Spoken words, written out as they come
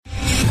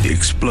The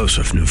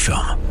explosive new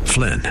film,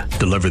 Flynn,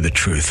 deliver the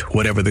truth,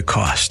 whatever the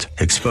cost,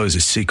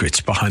 exposes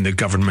secrets behind the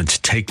government's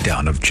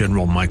takedown of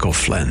General Michael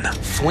Flynn.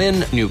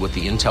 Flynn knew what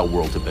the intel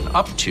world had been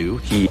up to.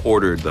 He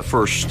ordered the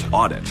first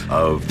audit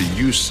of the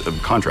use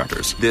of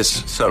contractors.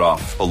 This set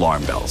off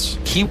alarm bells.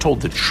 He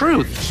told the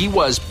truth. He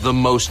was the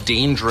most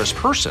dangerous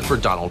person for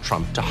Donald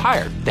Trump to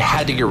hire. They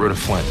had to get rid of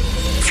Flynn.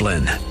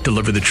 Flynn,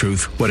 deliver the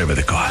truth, whatever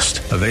the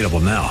cost. Available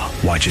now.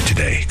 Watch it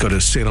today. Go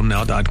to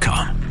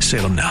salemnow.com.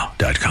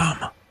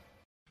 salemnow.com.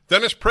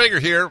 Dennis Prager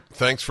here.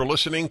 Thanks for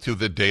listening to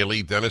the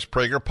Daily Dennis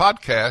Prager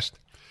Podcast.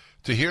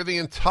 To hear the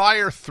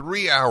entire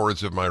 3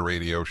 hours of my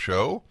radio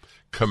show,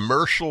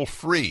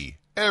 commercial-free,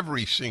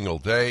 every single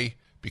day,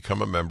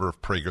 become a member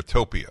of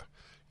Pragertopia.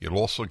 You'll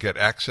also get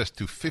access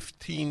to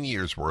 15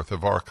 years' worth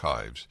of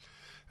archives,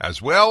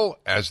 as well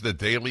as the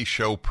daily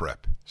show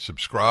prep.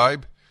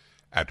 Subscribe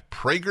at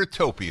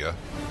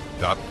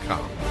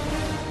Pragertopia.com.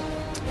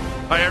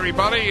 Hi,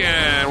 everybody,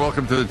 and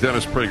welcome to the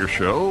Dennis Prager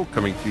Show,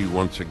 coming to you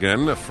once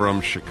again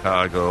from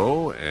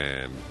Chicago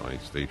and my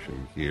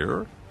station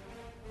here.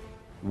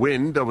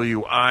 WIND,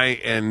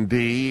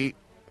 W-I-N-D,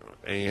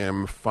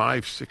 AM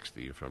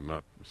 560, if I'm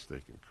not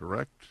mistaken,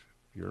 correct?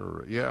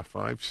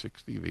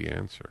 560, the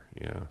answer.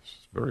 Yes,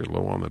 it's very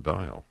low on the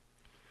dial.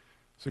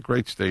 It's a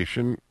great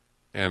station,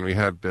 and we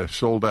had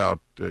sold-out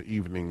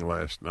evening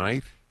last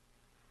night,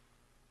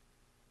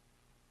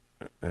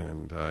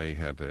 and I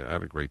had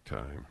a great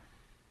time.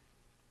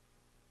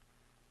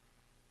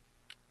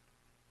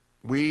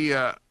 We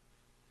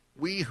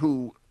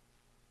who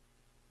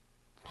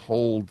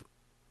hold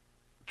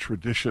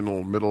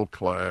traditional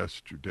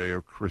middle-class,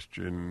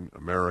 Judeo-Christian,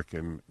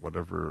 American,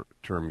 whatever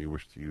term you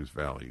wish to use,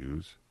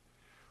 values,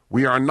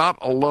 we are not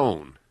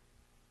alone.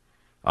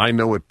 I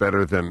know it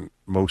better than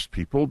most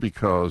people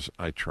because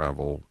I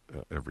travel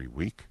every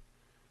week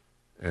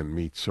and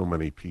meet so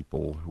many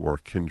people who are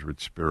kindred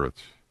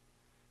spirits.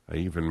 I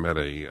even met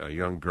a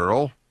young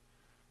girl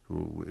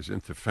who is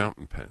into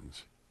fountain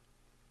pens.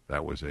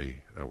 That was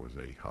a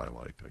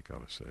highlight, I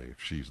gotta say. If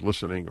she's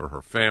listening, or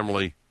her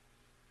family,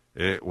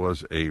 it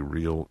was a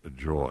real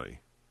joy.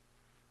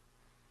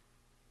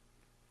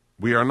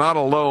 We are not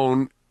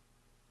alone,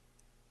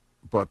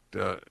 but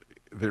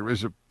there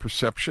is a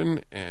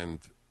perception,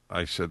 and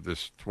I said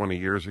this 20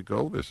 years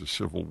ago, there's a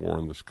civil war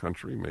in this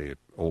country. May it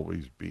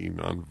always be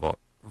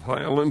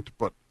non-violent,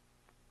 but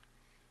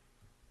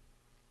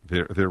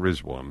there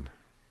is one.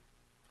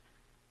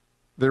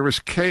 There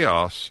is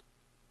chaos.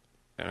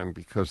 And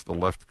because the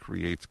left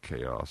creates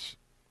chaos,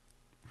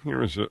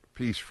 here is a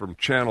piece from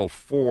Channel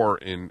 4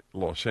 in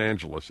Los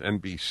Angeles,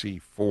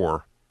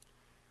 NBC4.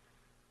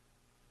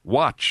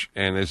 Watch,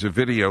 and as a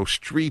video,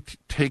 street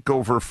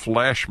takeover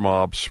flash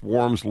mob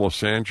swarms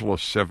Los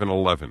Angeles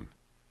 7-Eleven.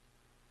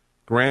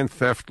 Grand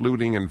theft,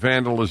 looting, and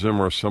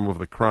vandalism are some of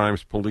the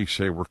crimes police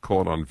say were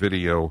caught on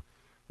video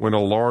when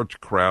a large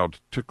crowd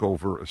took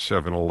over a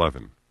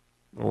 7-Eleven.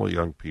 All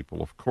young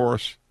people, of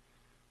course,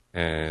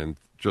 and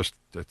just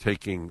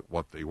taking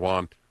what they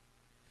want.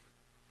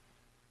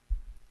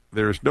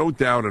 There is no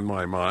doubt in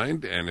my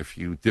mind, and if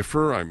you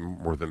differ, I'm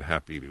more than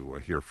happy to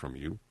hear from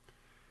you,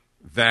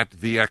 that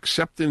the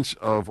acceptance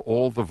of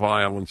all the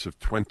violence of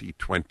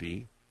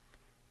 2020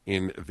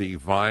 in the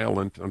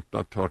violent, I'm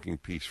not talking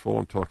peaceful,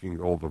 I'm talking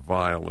all the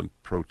violent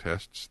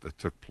protests that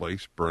took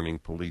place, burning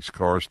police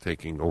cars,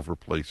 taking over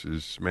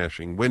places,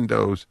 smashing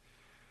windows,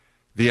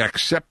 the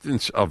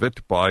acceptance of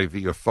it by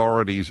the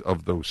authorities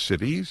of those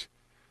cities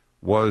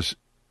was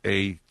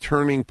a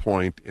turning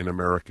point in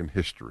American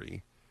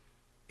history.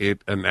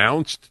 It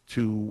announced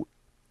to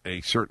a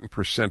certain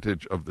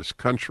percentage of this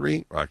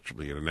country,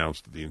 actually it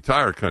announced to the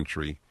entire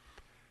country,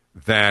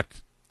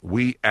 that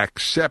we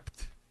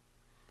accept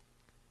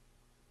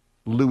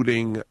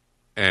looting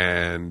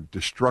and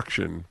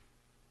destruction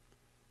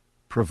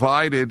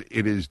provided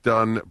it is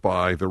done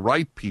by the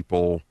right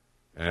people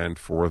and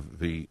for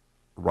the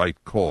right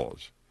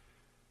cause.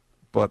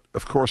 But,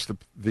 of course,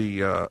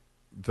 the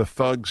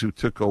thugs who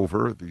took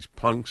over, these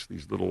punks,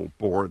 these little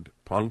bored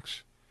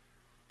punks,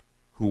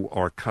 who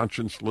are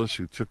conscienceless,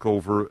 who took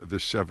over the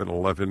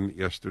 7-Eleven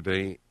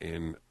yesterday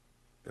in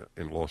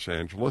Los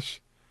Angeles.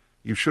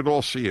 You should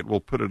all see it. We'll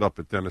put it up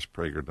at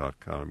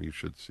DennisPrager.com. You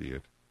should see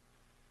it.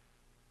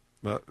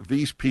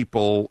 These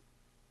people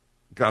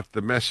got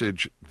the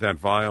message that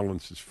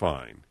violence is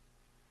fine.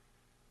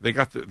 They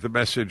got the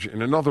message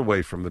in another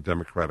way from the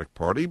Democratic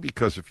Party,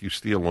 because if you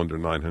steal under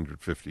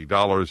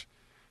 $950,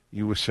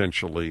 you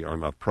essentially are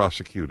not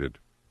prosecuted.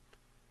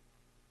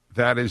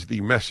 That is the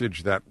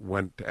message that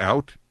went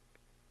out,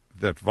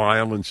 that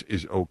violence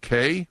is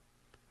okay,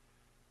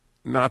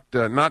 not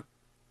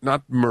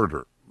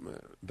murder.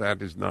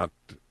 That is not,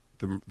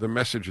 the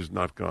message has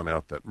not gone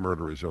out that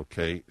murder is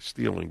okay,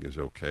 stealing is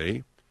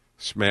okay,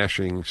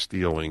 smashing,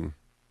 stealing,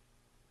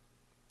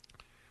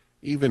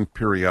 even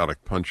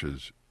periodic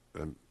punches,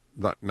 and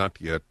not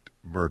yet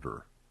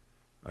murder.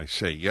 I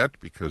say yet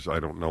because I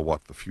don't know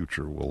what the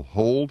future will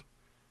hold.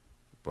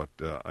 But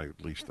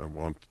at least I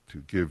want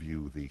to give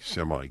you the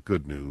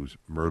semi-good news.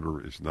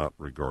 Murder is not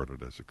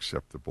regarded as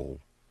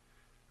acceptable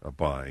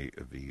by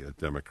the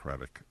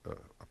Democratic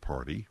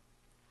Party.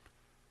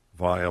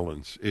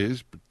 Violence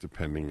is, but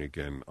depending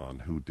again on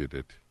who did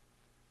it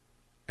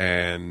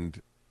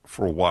and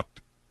for what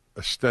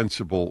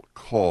ostensible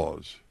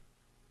cause.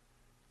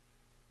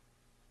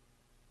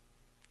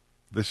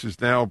 This has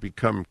now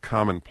become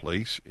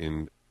commonplace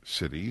in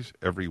cities,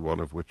 every one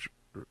of which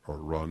are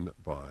run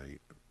by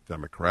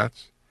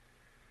Democrats.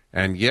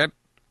 And yet,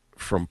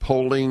 from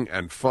polling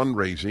and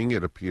fundraising,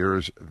 it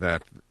appears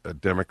that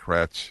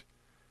Democrats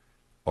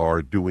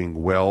are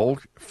doing well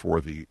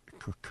for the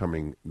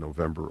coming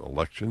November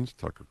elections.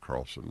 Tucker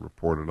Carlson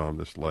reported on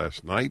this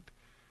last night,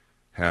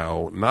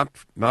 how not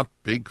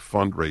big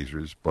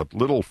fundraisers, but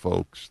little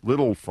folks,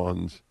 little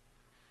funds,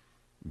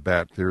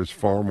 that there's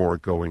far more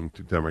going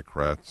to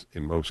Democrats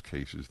in most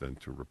cases than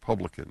to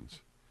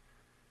Republicans.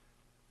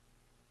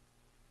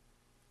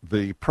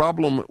 The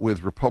problem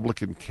with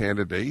Republican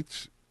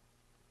candidates,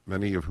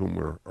 many of whom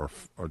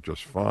are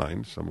just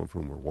fine, some of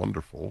whom are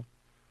wonderful,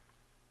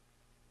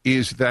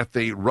 is that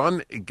they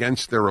run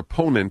against their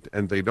opponent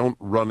and they don't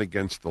run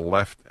against the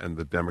left and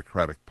the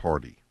Democratic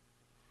Party.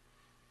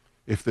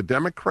 If the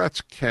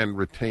Democrats can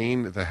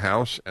retain the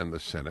House and the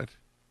Senate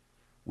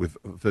with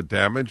the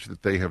damage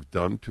that they have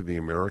done to the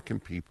American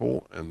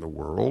people and the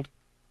world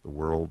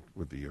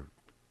with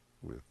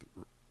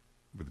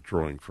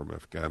withdrawing from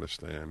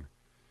Afghanistan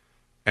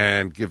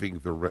and giving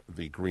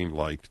the green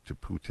light to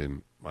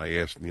Putin, I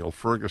asked Neil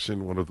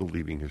Ferguson, one of the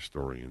leading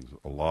historians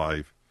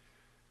alive,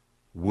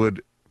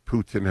 would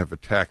Putin have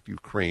attacked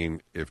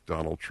Ukraine if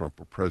Donald Trump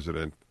were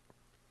president?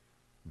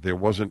 There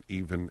wasn't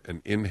even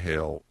an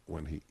inhale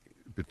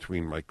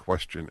between my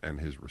question and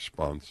his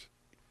response.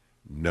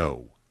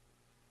 No.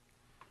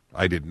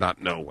 I did not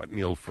know what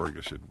Neil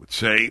Ferguson would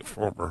say,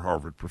 former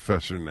Harvard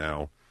professor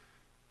now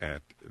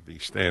at the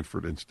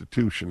Stanford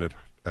Institution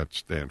at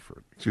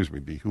Stanford. Excuse me,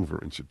 the Hoover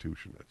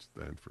Institution at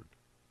Stanford.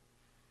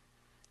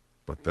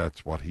 But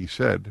that's what he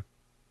said.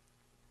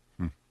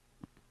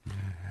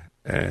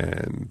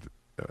 And,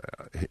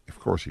 of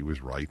course, he was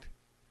right.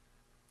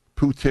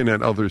 Putin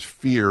and others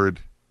feared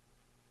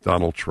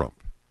Donald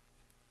Trump.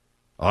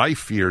 I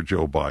fear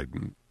Joe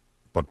Biden,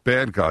 but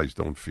bad guys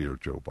don't fear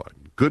Joe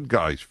Biden. Good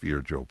guys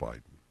fear Joe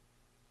Biden.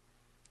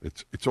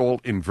 It's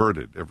all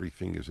inverted.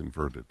 Everything is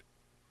inverted.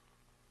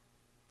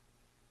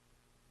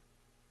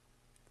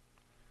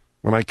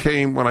 When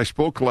I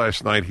spoke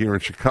last night here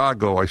in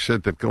Chicago, I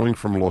said that going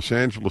from Los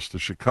Angeles to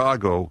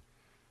Chicago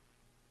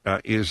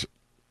is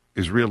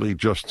really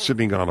just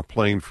sitting on a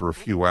plane for a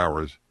few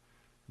hours.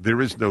 There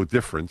is no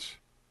difference.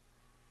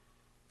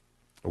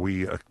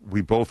 We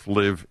both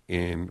live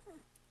in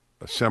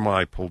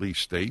semi-police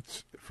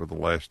states for the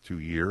last 2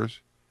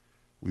 years.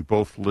 We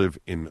both live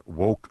in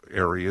woke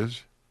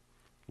areas.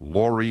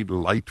 Lori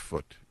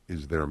Lightfoot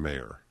is their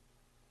mayor.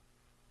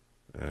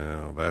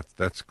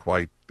 That's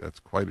quite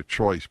a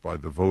choice by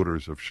the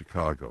voters of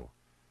Chicago.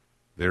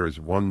 There is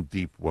one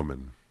deep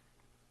woman.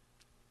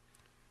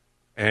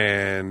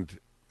 And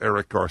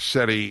Eric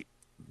Garcetti,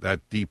 that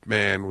deep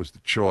man, was the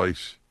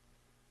choice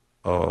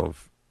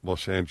of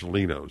Los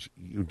Angelenos.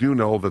 You do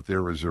know that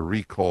there is a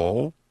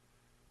recall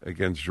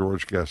against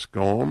George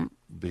Gascon,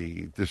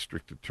 the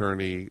district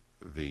attorney,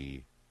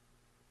 the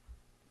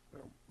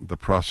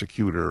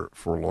prosecutor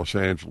for Los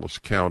Angeles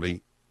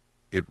County.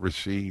 It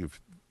received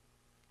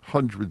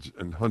hundreds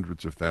and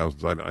hundreds of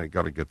thousands. I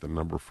got to get the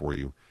number for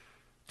you.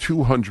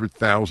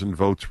 200,000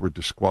 votes were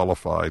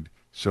disqualified,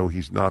 so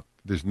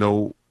there's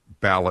no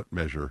ballot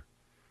measure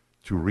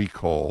to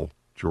recall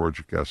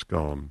George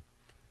Gascon.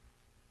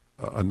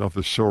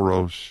 Another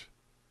Soros,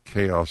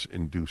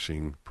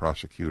 chaos-inducing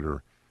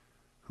prosecutor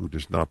who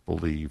does not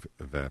believe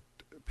that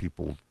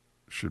people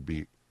should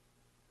be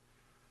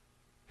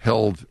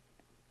held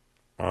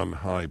on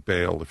high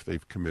bail if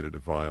they've committed a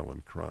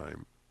violent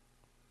crime,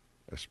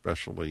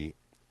 especially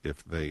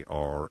if they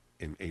are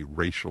in a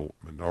racial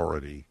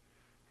minority,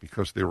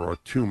 because there are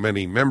too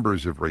many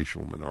members of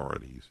racial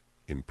minorities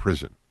in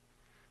prison.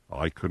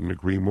 I couldn't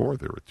agree more.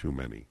 There are too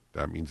many.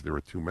 That means there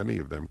are too many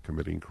of them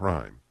committing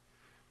crime.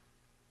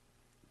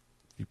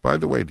 By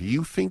the way, do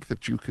you think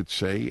that you could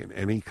say in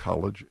any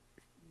college,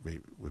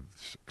 maybe with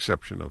the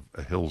exception of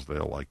a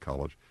Hillsdale-like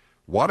college,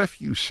 what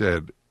if you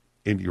said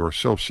in your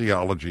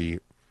sociology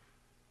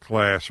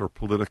class or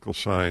political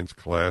science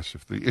class,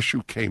 if the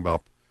issue came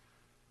up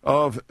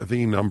of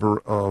the number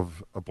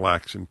of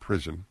blacks in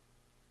prison,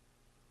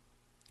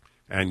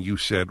 and you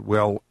said,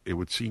 well, it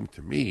would seem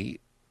to me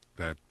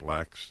that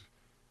blacks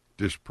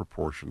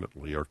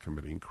disproportionately are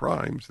committing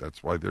crimes,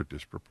 that's why they're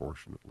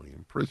disproportionately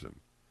in prison.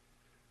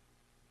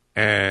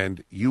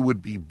 And you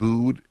would be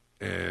booed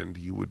and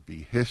you would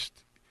be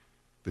hissed.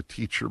 The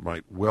teacher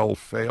might well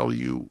fail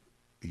you.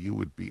 You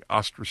would be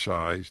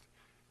ostracized.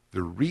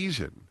 The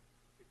reason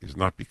is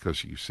not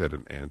because you said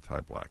an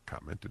anti-black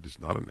comment. It is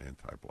not an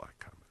anti-black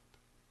comment.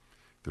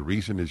 The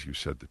reason is you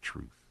said the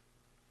truth.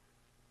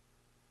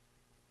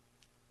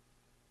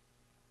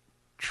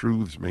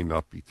 Truths may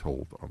not be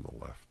told on the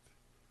left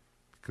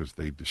because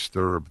they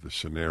disturb the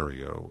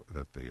scenario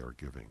that they are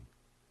giving.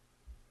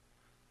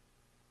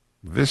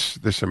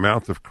 This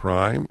amount of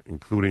crime,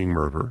 including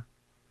murder,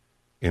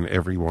 in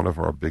every one of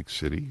our big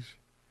cities.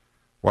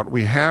 What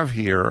we have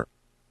here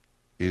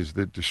is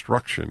the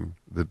destruction,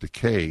 the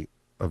decay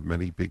of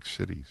many big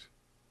cities.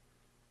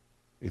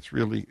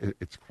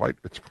 It's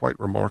quite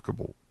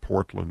remarkable.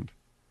 Portland,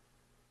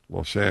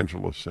 Los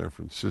Angeles, San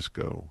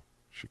Francisco,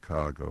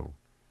 Chicago.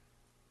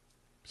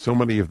 So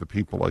many of the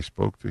people I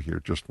spoke to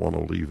here just want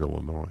to leave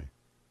Illinois.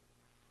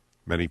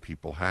 Many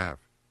people have.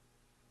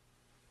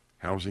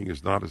 Housing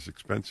is not as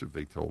expensive,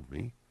 they told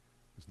me.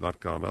 It's not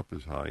gone up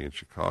as high in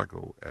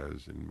Chicago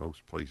as in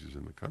most places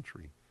in the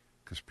country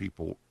because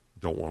people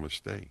don't want to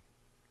stay.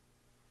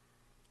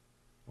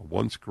 A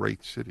once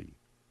great city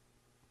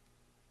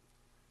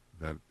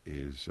that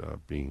is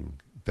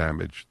being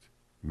damaged,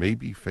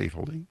 maybe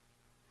fatally,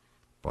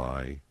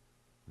 by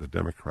the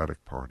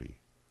Democratic Party.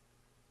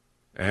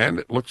 And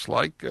it looks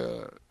like,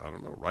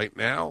 right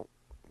now,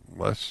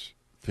 unless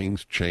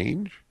things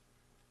change,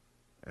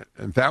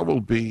 and that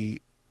will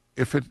be,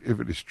 if it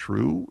is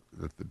true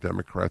that the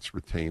Democrats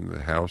retain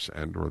the House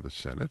and or the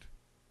Senate,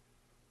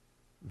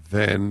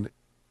 then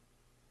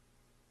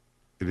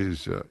it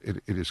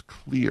is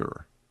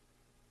clear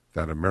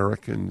that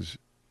Americans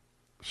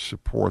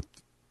support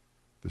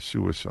the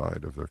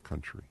suicide of their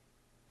country.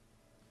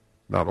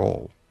 Not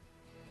all.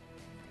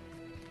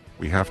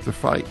 We have to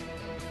fight.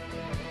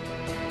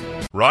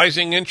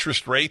 Rising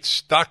interest rates,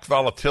 stock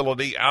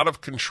volatility,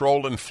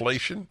 out-of-control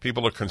inflation.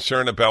 People are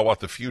concerned about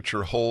what the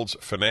future holds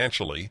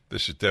financially.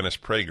 This is Dennis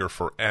Prager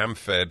for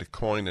AmFed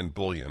Coin and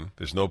Bullion.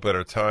 There's no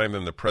better time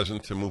than the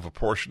present to move a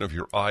portion of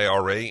your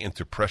IRA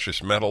into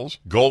precious metals.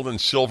 Gold and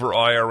silver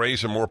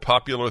IRAs are more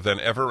popular than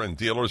ever, and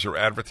dealers are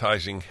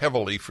advertising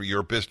heavily for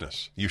your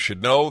business. You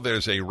should know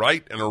there's a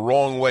right and a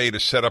wrong way to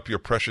set up your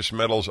precious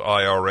metals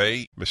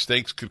IRA.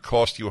 Mistakes could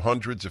cost you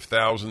hundreds of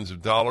thousands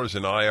of dollars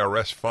in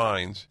IRS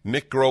fines.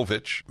 Nick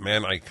Grovich,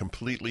 man I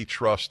completely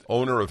trust,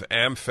 owner of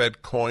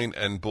AmFed Coin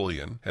and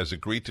Bullion, has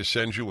agreed to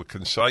send you a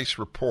concise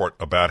report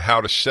about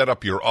how to set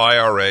up your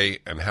IRA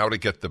and how to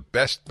get the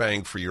best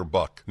bang for your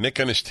buck. Nick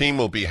and his team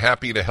will be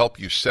happy to help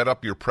you set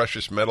up your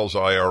precious metals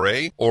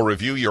IRA or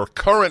review your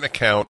current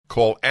account.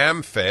 Call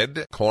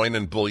AmFed Coin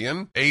and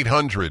Bullion,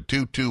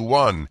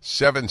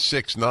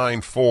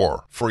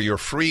 800-221-7694 for your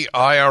free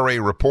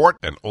IRA report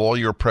and all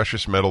your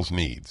precious metals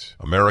needs.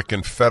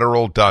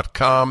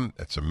 AmericanFederal.com.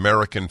 That's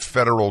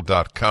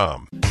AmericanFederal.com.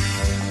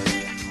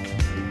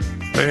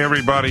 Hey,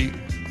 everybody.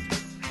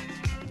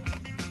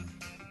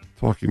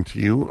 Talking to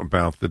you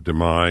about the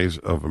demise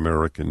of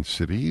American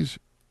cities.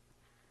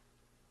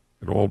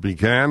 It all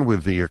began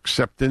with the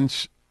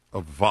acceptance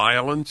of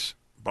violence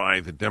by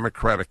the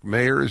Democratic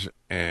mayors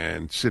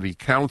and city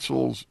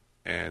councils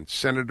and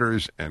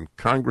senators and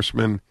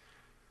congressmen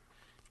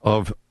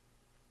of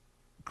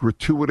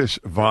gratuitous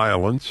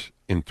violence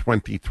in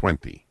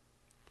 2020.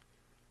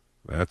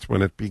 That's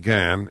when it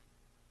began.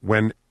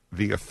 When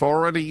the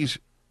authorities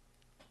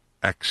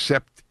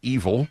accept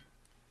evil,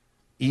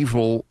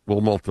 evil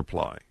will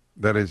multiply.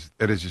 That is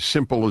as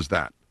simple as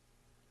that.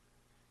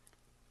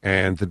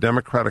 And the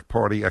Democratic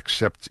Party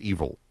accepts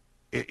evil.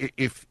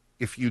 If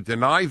you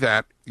deny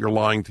that, you're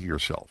lying to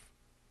yourself.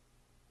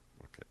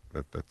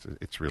 Okay,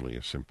 it's really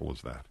as simple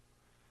as that.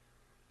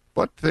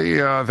 But they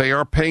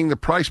are paying the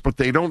price, but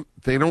they don't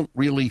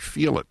really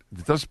feel it.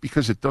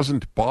 Because it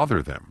doesn't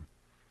bother them.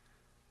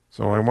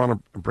 So I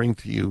want to bring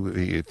to you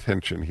the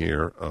attention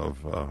here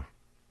of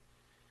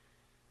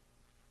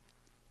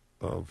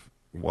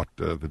what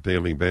the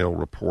Daily Mail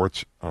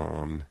reports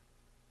on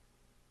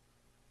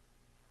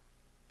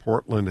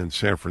Portland and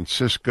San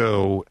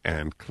Francisco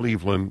and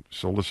Cleveland.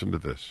 So listen to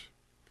this.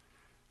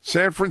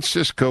 San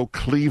Francisco,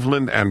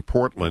 Cleveland, and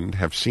Portland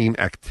have seen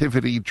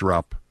activity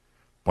drop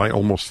by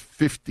almost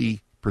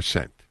 50%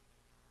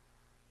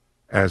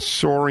 as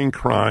soaring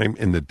crime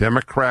in the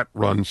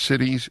Democrat-run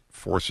cities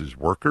forces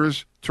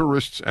workers,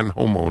 tourists, and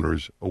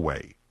homeowners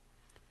away.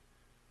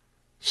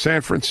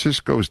 San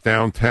Francisco's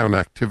downtown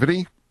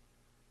activity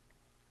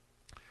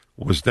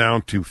was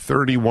down to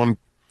 31%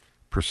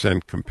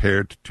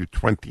 compared to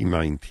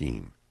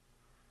 2019,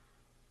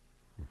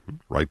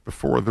 right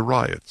before the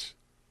riots.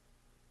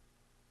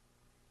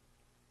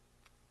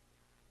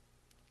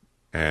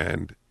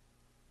 And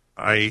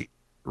I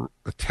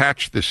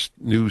attach this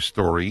news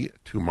story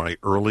to my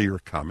earlier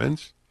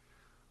comments.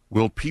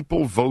 Will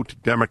people vote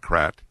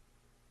Democrat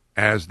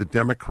as the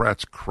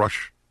Democrats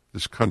crush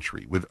this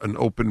country with an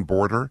open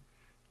border,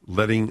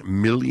 letting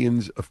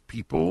millions of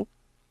people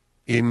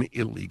in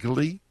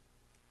illegally,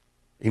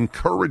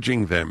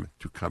 encouraging them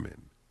to come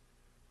in?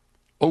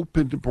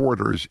 Open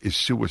borders is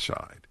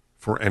suicide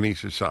for any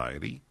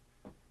society,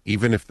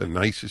 even if the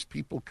nicest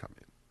people come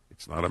in.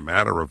 It's not a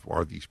matter of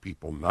are these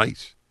people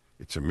nice.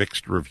 It's a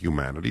mixture of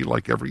humanity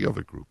like every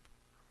other group.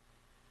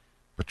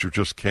 But you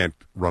just can't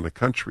run a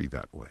country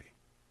that way.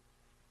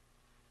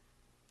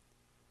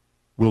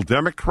 Will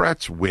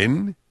Democrats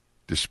win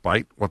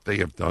despite what they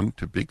have done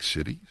to big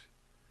cities?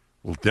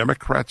 Will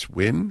Democrats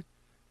win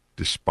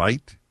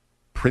despite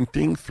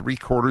printing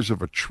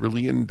 $750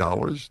 billion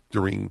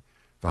during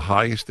the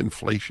highest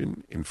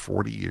inflation in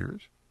 40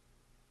 years?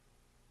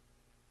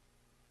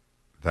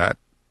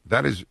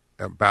 That is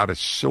about as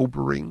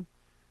sobering,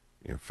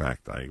 in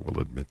fact, I will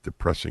admit,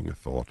 depressing a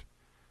thought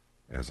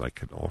as I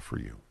can offer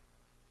you.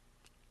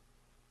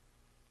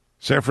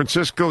 San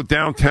Francisco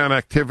downtown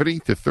activity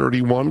to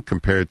 31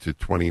 compared to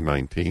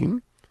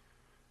 2019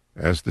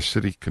 as the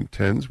city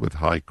contends with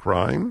high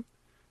crime,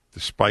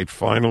 despite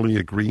finally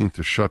agreeing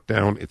to shut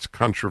down its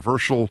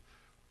controversial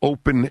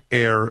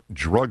open-air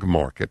drug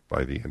market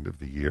by the end of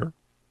the year.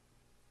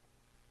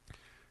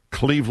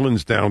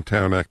 Cleveland's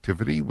downtown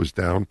activity was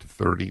down to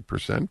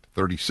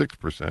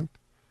 36%.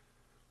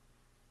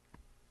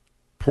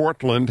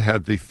 Portland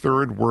had the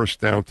third worst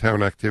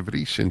downtown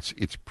activity since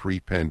its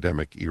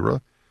pre-pandemic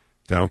era,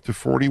 down to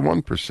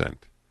 41%,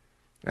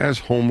 as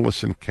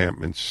homeless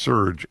encampments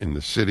surge in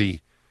the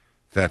city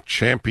that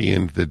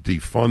championed the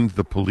defund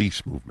the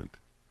police movement.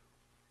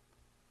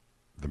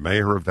 The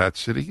mayor of that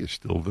city is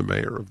still the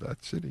mayor of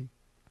that city.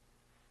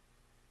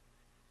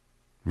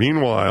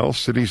 Meanwhile,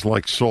 cities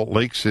like Salt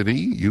Lake City,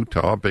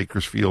 Utah,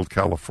 Bakersfield,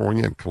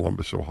 California, and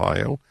Columbus,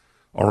 Ohio,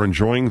 are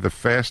enjoying the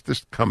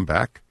fastest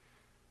comeback,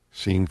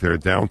 seeing their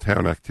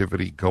downtown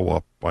activity go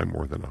up by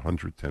more than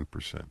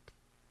 110%.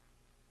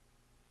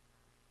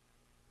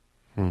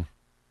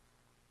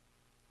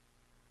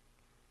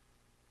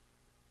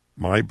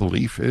 My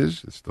belief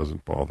is this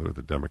doesn't bother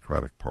the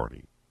Democratic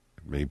Party.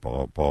 It may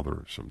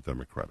bother some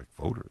Democratic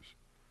voters.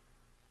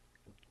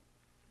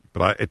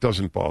 But it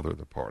doesn't bother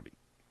the party.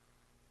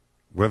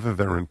 Whether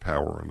they're in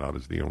power or not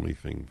is the only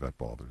thing that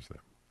bothers them.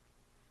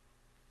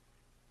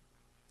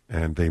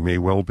 And they may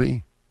well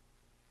be,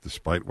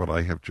 despite what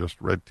I have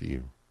just read to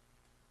you.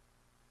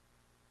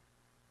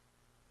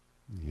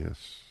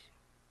 Yes.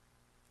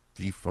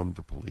 Defund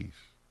the police.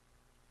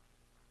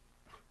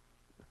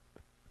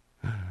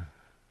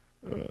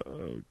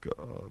 Oh,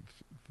 God.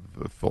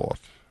 The thought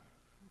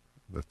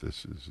that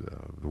this is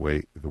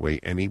the way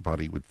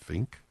anybody would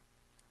think.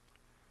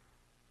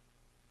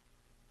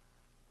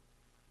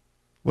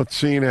 Let's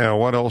see now.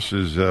 What else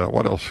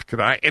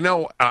could I?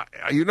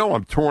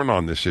 I'm torn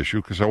on this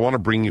issue because I want to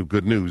bring you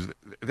good news.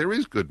 There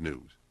is good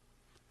news.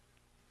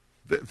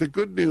 The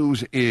good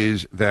news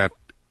is that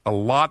a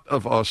lot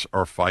of us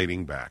are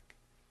fighting back.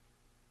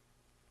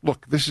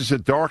 Look, this is a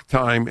dark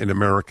time in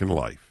American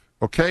life.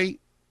 Okay,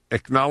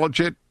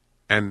 acknowledge it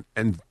and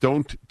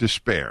don't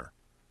despair.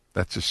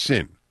 That's a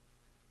sin.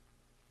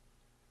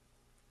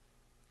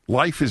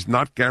 Life is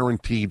not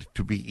guaranteed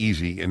to be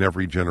easy in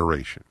every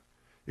generation.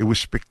 It was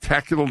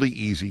spectacularly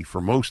easy for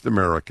most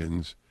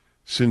Americans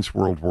since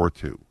World War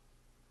II.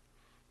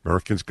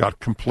 Americans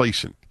got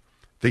complacent.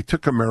 They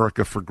took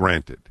America for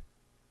granted.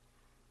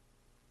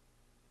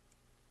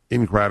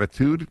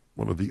 Ingratitude,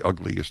 one of the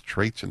ugliest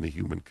traits in the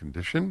human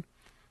condition,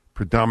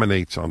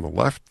 predominates on the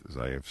left, as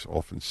I have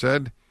often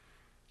said.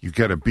 You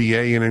get a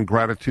BA in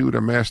ingratitude,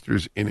 a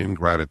master's in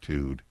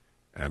ingratitude,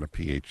 and a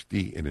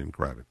PhD in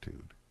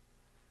ingratitude.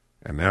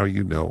 And now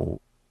you know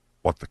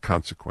what the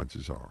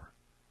consequences are.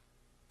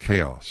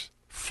 Chaos,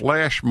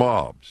 flash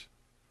mobs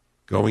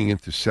going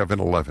into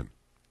 7-Eleven.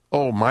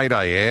 Oh, might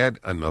I add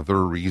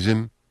another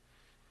reason?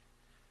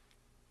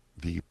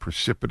 The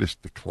precipitous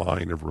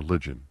decline of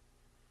religion.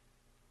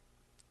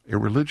 A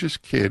religious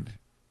kid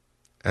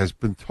has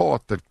been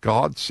taught that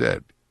God,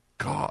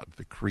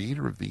 the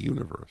creator of the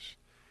universe,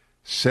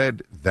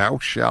 said, "Thou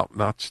shalt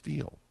not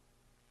steal."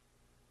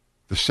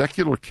 The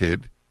secular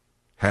kid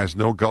has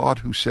no God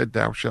who said,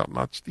 "Thou shalt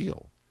not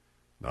steal."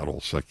 Not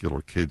all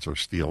secular kids are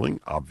stealing,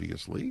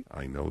 obviously.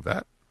 I know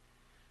that.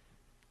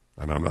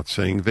 And I'm not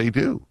saying they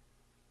do.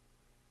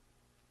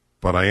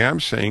 But I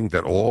am saying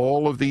that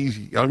all of these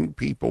young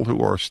people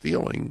who are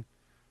stealing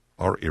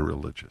are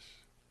irreligious.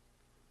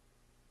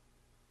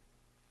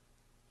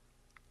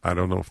 I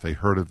don't know if they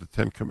heard of the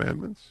Ten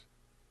Commandments,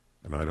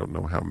 and I don't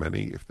know how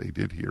many, if they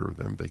did hear of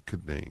them, they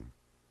could name.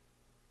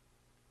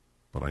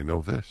 But I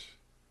know this.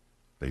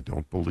 They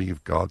don't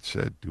believe God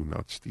said, "Do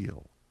not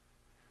steal."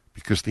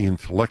 Because the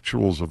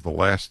intellectuals of the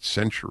last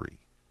century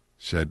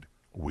said,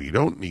 we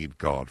don't need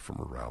God for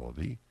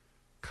morality.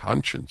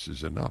 Conscience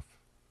is enough.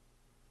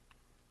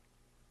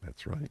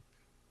 That's right.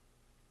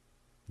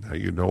 Now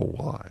you know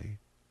why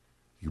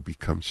you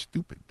become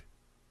stupid.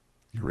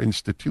 Your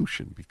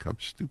institution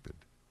becomes stupid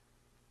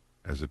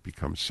as it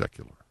becomes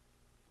secular.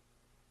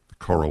 The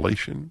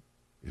correlation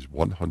is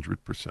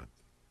 100%.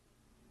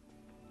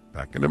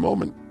 Back in a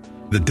moment.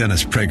 The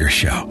Dennis Prager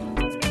Show.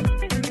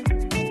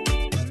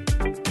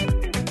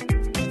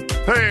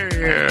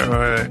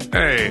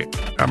 Hey,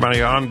 am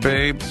I on,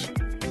 babes?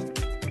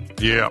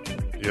 Yep. I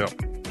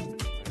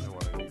know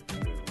what I need to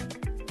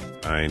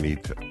do. I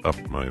need to up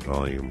my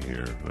volume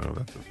here. No,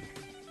 that doesn't.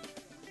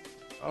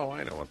 Oh,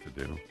 I know what to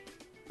do.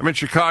 I'm in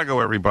Chicago,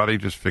 everybody,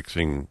 just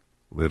fixing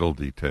little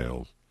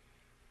details.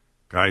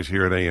 Guys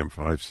here at AM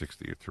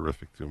 560 are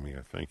terrific to me.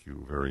 I thank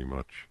you very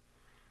much.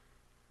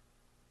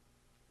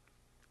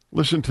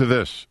 Listen to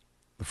this.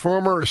 The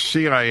former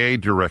CIA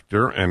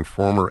director and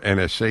former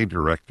NSA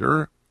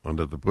director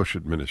under the Bush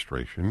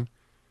administration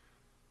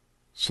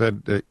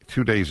said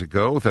 2 days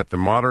ago that the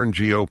modern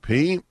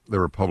GOP, the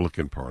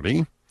Republican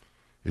Party,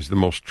 is the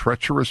most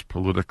treacherous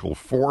political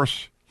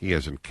force he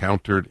has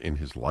encountered in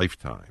his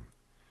lifetime.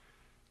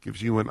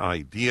 Gives you an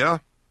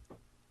idea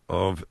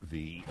of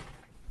the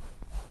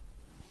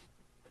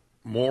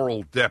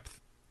moral depth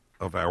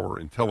of our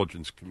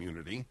intelligence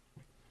community.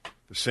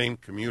 The same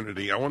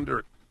community. I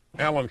wonder,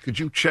 Alan, could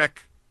you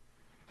check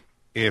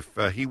if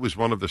he was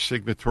one of the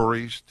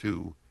signatories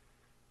to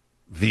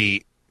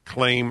the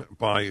claim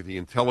by the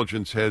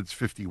intelligence heads,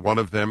 51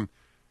 of them,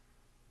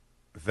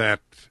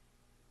 that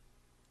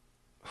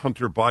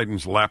Hunter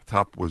Biden's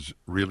laptop was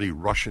really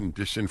Russian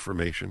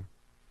disinformation?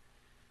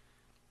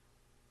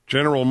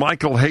 General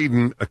Michael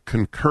Hayden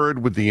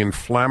concurred with the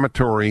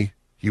inflammatory.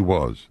 He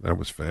was. That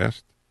was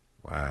fast.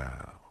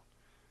 Wow.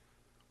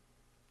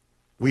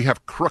 We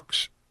have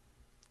crooks.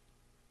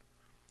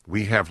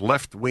 We have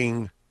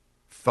left-wing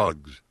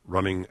thugs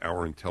running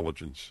our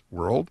intelligence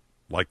world,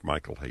 like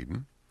Michael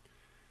Hayden.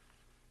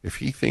 If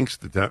he thinks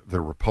that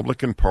the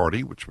Republican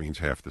Party, which means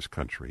half this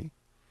country,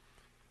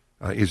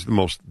 is the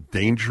most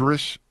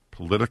dangerous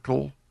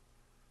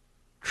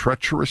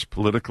treacherous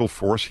political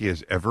force he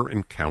has ever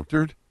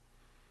encountered,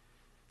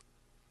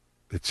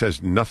 it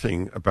says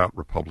nothing about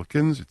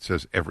Republicans. It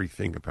says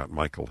everything about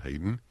Michael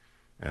Hayden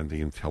and the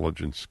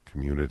intelligence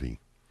community.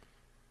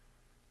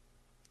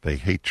 They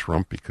hate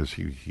Trump because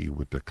he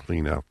would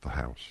clean out the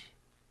House.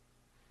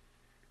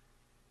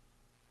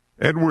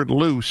 Edward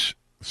Luce,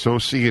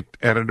 associate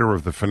editor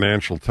of the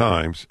Financial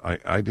Times.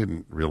 I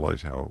didn't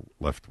realize how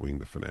left-wing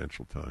the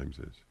Financial Times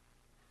is.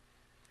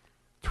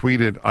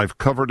 Tweeted, I've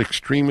covered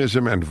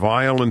extremism and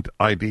violent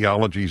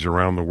ideologies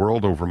around the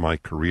world over my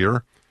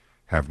career.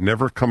 Have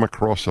never come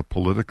across a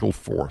political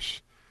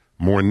force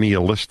more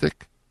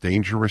nihilistic,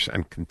 dangerous,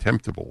 and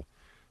contemptible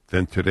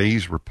than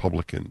today's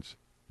Republicans.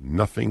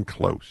 Nothing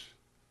close.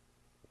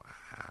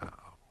 Wow.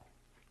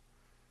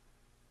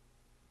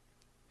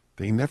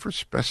 They never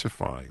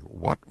specify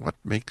what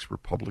makes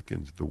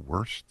Republicans the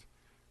worst,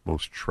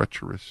 most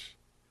treacherous,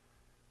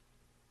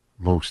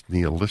 most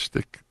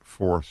nihilistic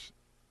force.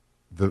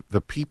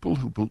 The people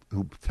who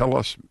tell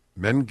us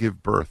men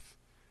give birth,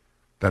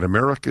 that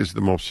America is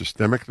the most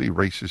systemically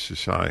racist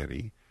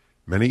society,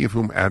 many of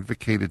whom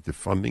advocated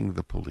defunding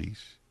the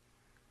police,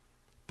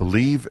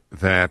 believe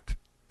that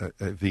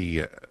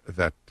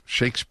that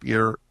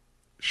Shakespeare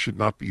should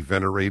not be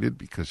venerated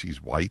because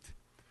he's white.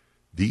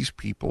 These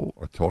people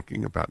are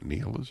talking about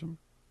nihilism.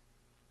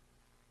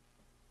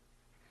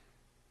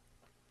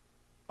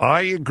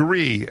 I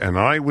agree, and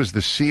I was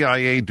the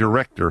CIA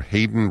director,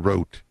 Hayden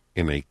wrote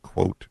in a,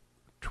 quote,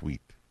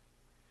 tweet.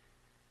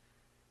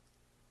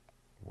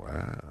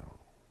 Wow.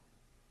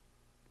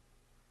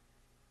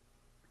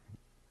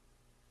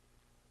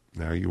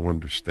 Now you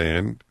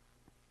understand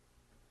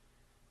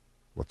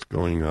what's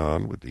going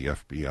on with the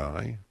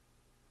FBI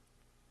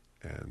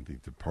and the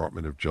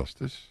Department of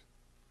Justice.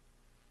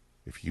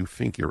 If you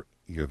think you're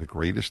the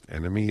greatest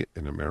enemy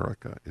in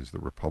America is the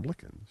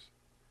Republicans,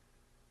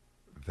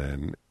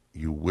 then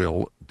you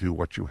will do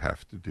what you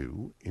have to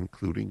do,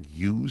 including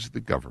use the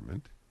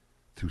government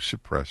to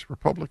suppress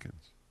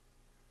Republicans.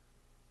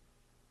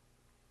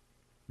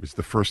 It's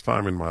the first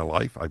time in my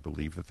life I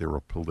believe that there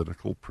are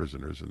political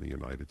prisoners in the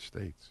United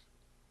States.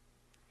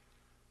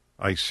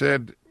 I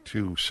said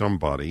to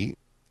somebody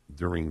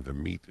during the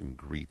meet and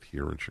greet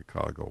here in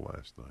Chicago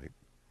last night,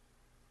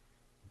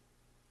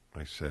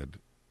 I said,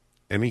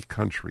 any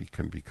country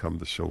can become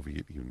the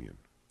Soviet Union.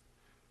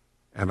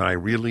 And I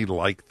really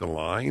liked the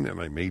line,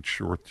 and I made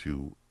sure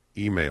to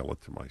email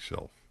it to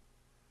myself,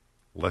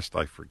 lest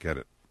I forget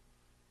it.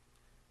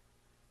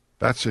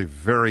 That's a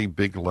very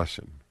big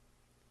lesson.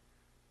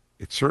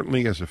 It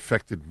certainly has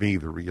affected me,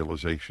 the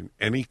realization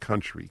any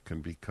country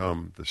can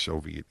become the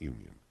Soviet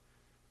Union,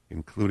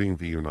 including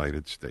the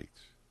United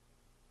States.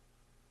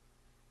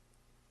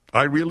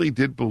 I really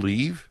did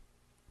believe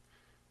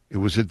it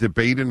was a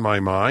debate in my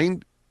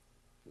mind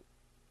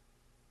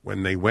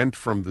when they went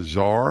from the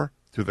Tsar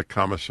to the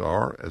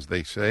Commissar, as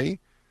they say,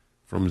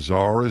 from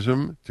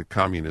Tsarism to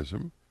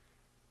communism,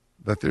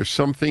 that there's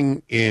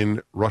something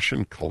in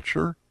Russian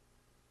culture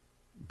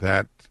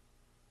that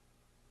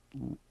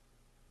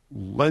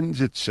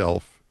lends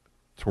itself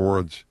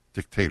towards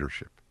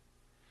dictatorship.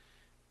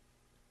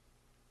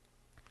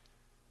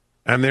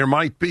 And there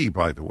might be,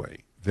 by the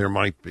way,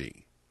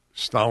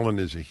 Stalin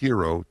is a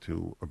hero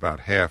to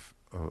about half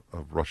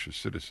of Russia's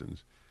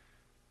citizens.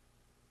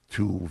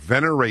 To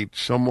venerate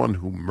someone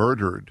who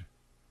murdered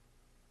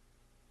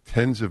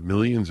tens of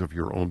millions of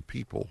your own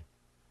people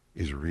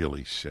is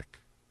really sick.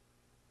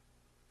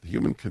 The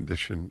human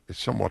condition is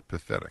somewhat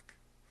pathetic.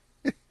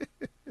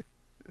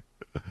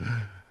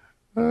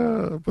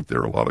 But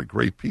there are a lot of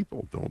great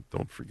people.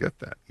 Don't forget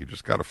that. You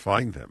just got to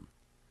find them.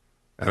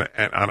 And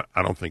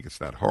I don't think it's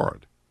that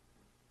hard.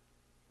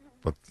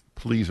 But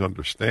please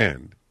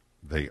understand,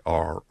 they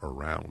are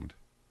around.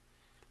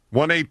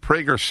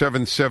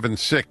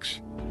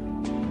 1-8-PRAGER-776.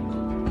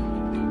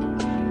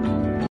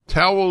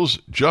 Towels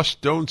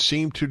just don't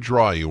seem to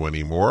dry you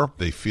anymore.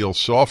 They feel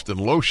soft and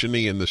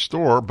lotiony in the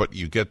store, but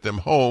you get them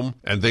home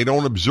and they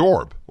don't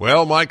absorb.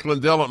 Well, Mike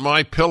Lindell at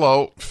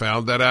MyPillow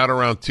found that out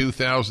around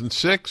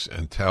 2006,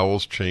 and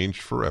towels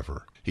changed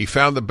forever. He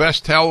found the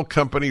best towel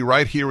company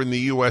right here in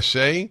the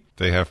USA.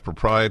 They have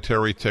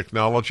proprietary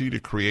technology to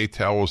create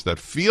towels that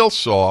feel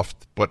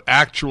soft but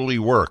actually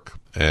work.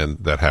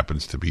 And that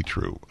happens to be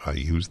true. I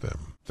use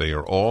them. They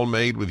are all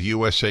made with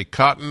USA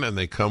cotton, and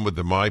they come with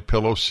the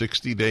MyPillow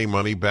 60-day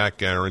money-back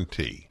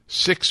guarantee.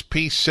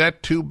 6-piece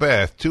set, 2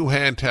 bath, 2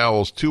 hand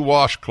towels, 2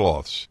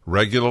 washcloths.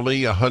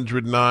 Regularly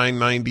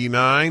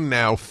 $109.99,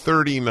 now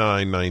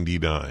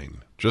 $39.99.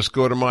 Just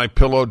go to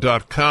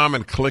MyPillow.com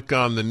and click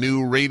on the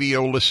new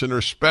radio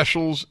listener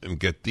specials and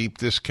get deep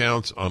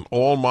discounts on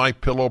all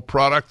MyPillow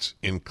products,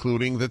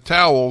 including the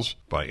towels,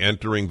 by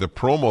entering the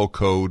promo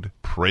code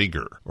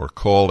Prager. Or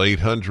call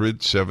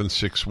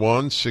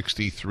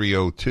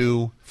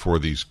 800-761-6302 for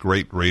these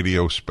great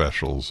radio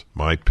specials.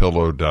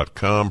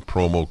 MyPillow.com,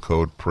 promo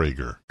code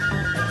Prager.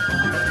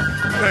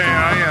 Hey,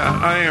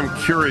 I am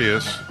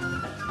curious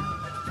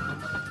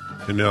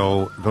to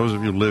know, those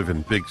of you who live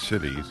in big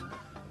cities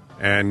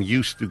and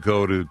used to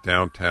go to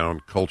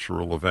downtown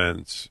cultural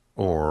events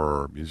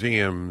or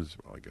museums,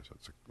 well, I guess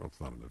that's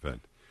not an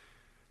event,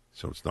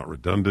 so it's not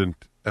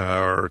redundant,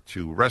 or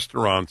to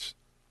restaurants,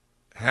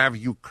 have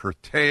you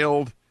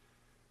curtailed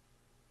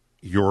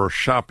your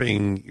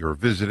shopping, your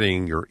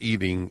visiting, your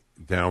eating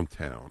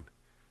downtown?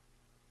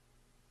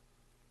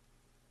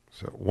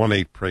 So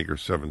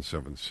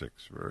 1-8-PRAGER-776.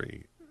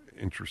 Very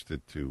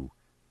interested to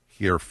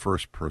hear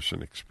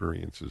first-person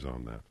experiences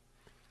on that.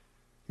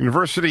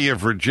 University of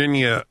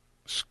Virginia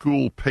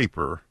school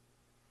paper,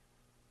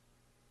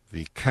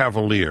 The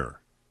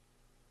Cavalier,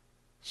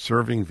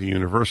 serving the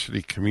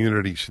university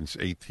community since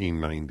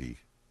 1890.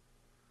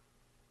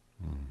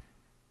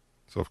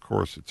 So, of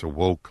course, it's a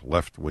woke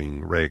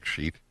left-wing rag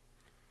sheet.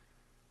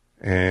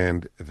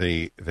 And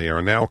they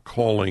are now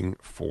calling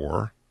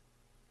for,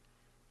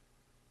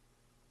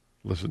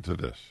 listen to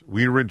this,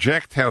 we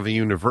reject how the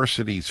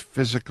university's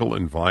physical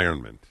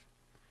environment,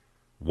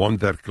 one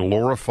that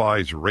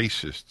glorifies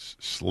racists,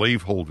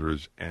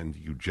 slaveholders, and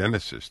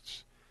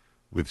eugenicists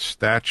with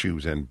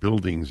statues and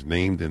buildings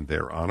named in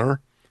their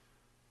honor,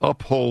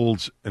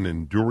 upholds an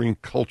enduring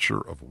culture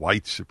of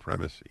white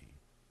supremacy.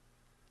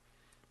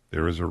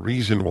 There is a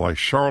reason why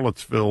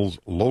Charlottesville's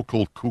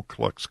local Ku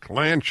Klux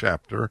Klan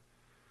chapter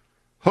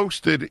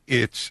hosted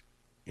its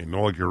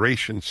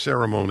inauguration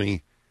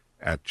ceremony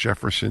at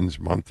Jefferson's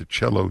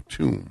Monticello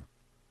tomb.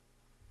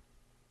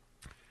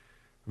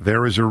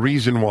 There is a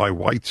reason why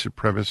white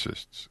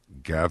supremacists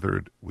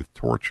gathered with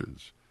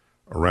torches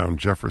around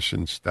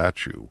Jefferson's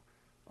statue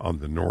on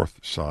the north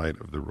side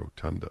of the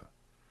rotunda.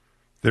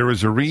 There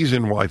is a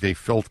reason why they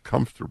felt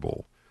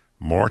comfortable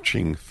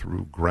marching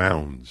through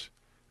grounds,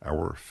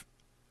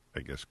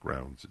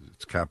 grounds,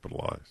 it's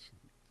capitalized,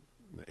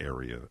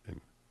 area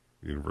in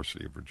the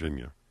University of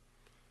Virginia.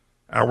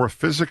 Our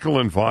physical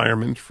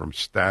environment, from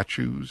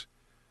statues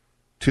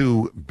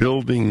to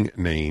building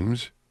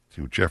names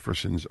to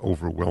Jefferson's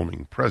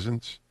overwhelming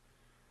presence,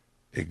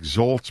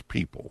 exalts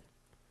people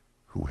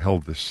who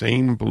held the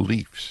same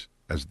beliefs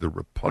as the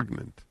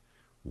repugnant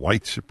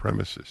white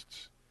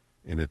supremacists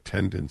in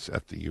attendance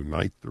at the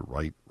Unite the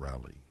Right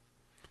rally.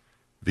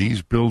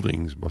 These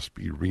buildings must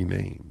be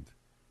renamed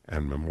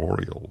and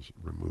memorials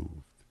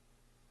removed.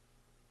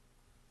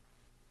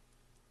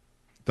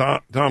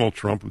 Donald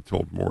Trump, who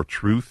told more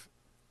truth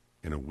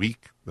in a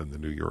week than the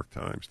New York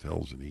Times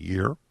tells in a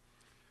year,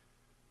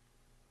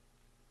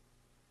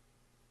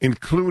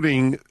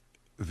 including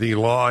the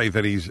lie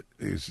that he's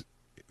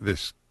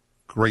this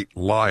great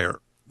liar.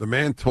 The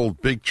man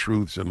told big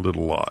truths and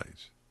little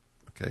lies,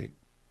 okay,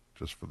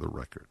 just for the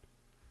record,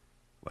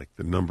 like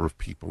the number of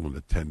people in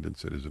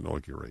attendance at his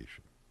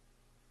inauguration.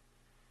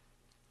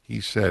 He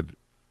said,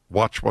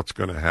 watch what's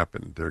going to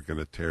happen. They're going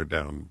to tear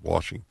down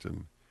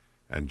Washington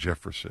and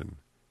Jefferson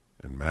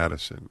and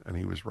Madison, and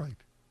he was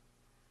right.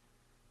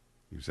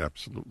 He was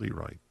absolutely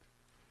right.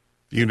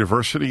 The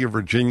University of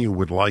Virginia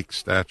would like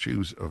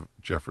statues of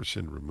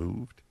Jefferson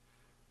removed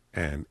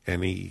and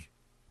any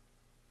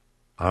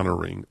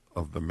honoring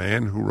of the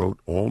man who wrote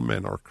All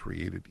Men Are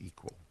Created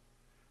Equal,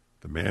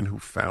 the man who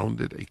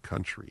founded a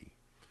country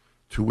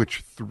to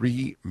which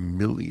 3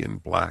 million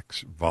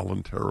blacks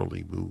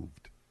voluntarily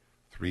moved.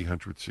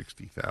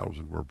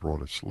 360,000 were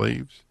brought as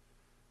slaves.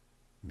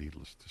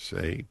 Needless to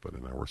say, but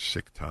in our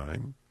sick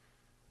time,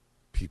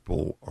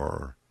 people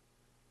are,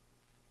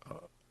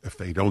 if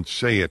they don't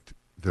say it,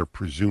 they're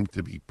presumed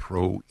to be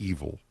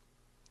pro-evil.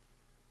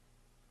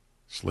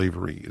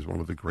 Slavery is one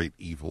of the great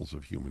evils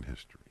of human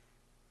history.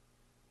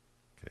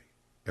 Okay,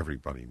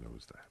 everybody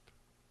knows that.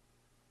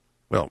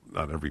 Well,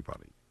 not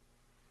everybody.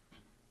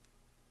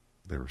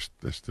 There's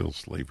still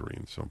slavery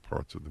in some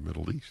parts of the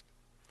Middle East.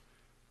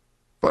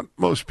 But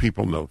most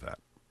people know that.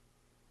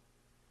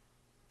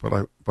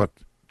 But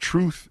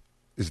truth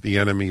is the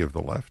enemy of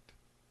the left.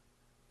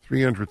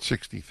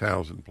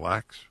 360,000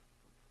 blacks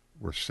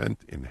were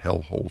sent in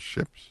hellhole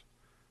ships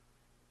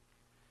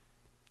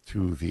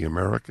to the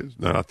Americas.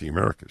 No, not the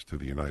Americas, to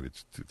the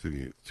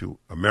to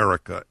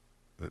America,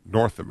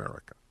 North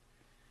America.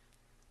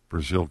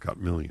 Brazil got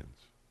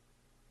millions.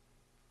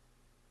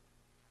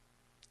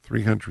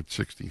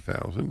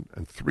 360,000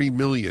 and 3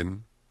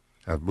 million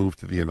have moved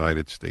to the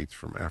United States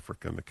from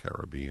Africa and the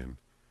Caribbean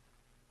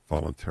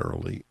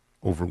voluntarily.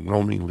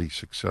 Overwhelmingly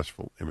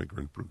successful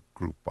immigrant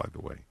group, by the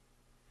way.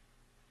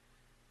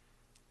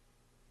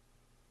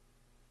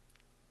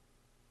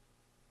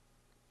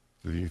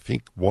 Do you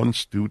think one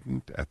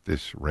student at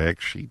this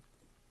rag sheet,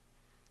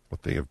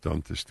 what they have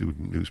done to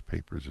student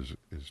newspapers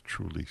is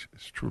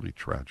truly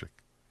tragic?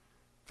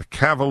 The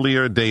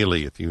Cavalier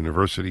Daily at the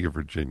University of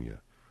Virginia,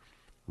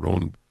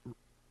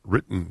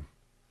 written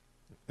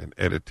and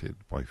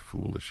edited by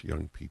foolish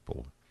young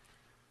people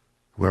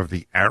who have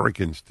the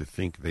arrogance to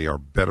think they are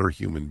better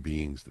human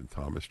beings than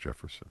Thomas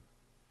Jefferson.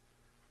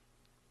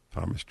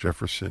 Thomas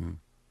Jefferson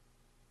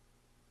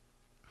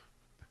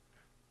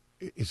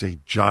is a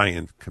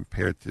giant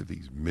compared to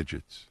these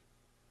midgets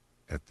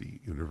at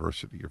the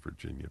University of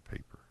Virginia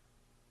paper.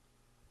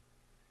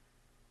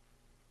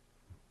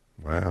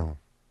 Wow.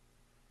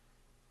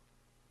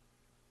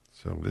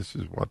 So this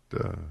is what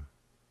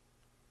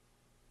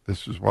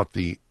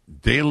the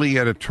daily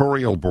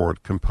editorial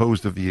board,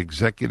 composed of the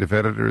executive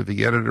editor,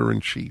 the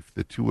editor-in-chief,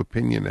 the two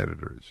opinion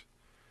editors,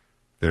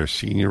 their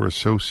senior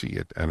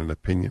associate, and an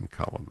opinion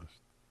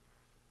columnist.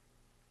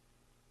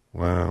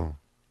 Wow.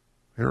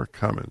 Here are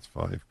comments,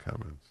 5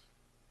 comments.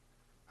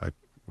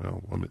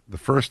 The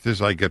first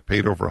is, I get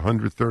paid over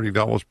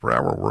 $130 per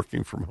hour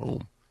working from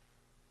home.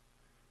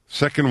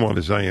 Second one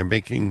is, I am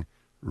making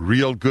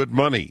real good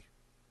money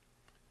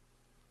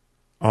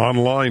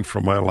online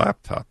from my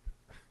laptop.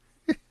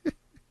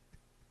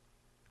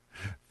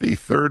 The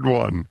third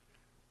one,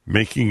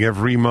 making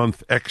every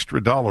month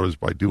extra dollars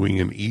by doing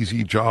an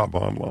easy job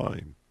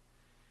online.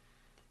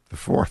 The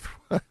fourth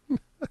one,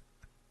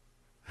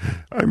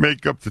 I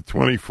make up to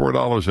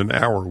 $24 an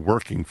hour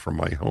working from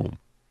my home.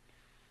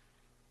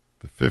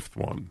 The fifth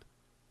one,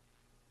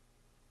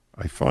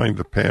 I find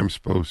the Pam's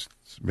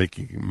posts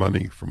making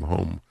money from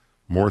home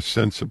more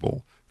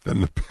sensible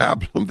than the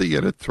pablum the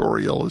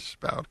editorial is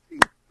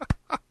spouting.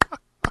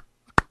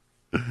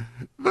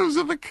 Those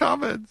are the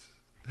comments.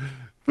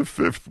 The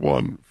fifth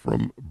one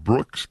from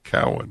Brooks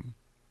Cowan.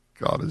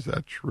 God, is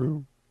that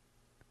true?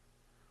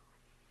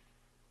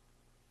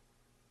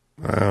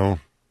 Wow.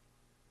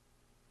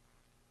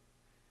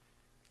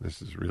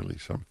 This is really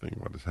something,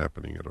 what is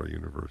happening at our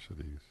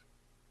universities.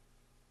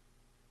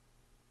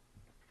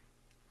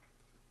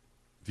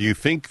 Do you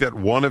think that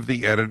one of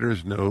the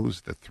editors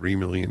knows that 3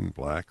 million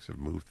blacks have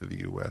moved to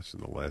the U.S.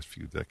 in the last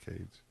few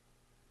decades?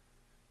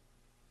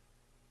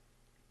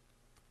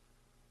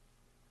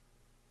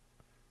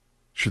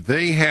 Should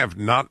they have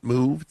not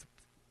moved,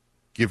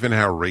 given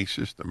how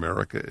racist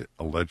America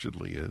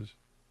allegedly is?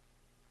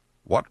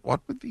 What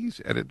would these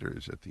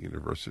editors at the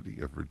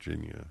University of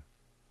Virginia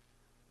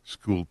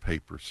school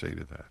paper say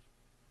to that?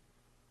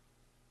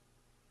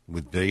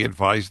 Would they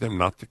advise them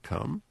not to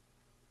come?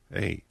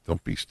 Hey,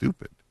 don't be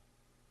stupid.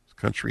 This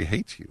country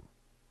hates you,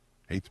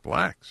 hates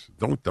blacks.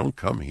 Don't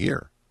come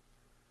here.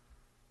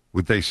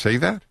 Would they say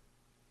that?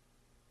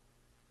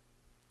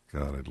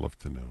 God, I'd love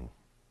to know.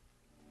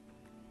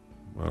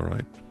 All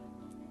right,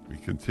 we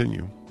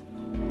continue.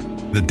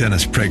 The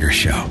Dennis Prager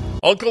Show.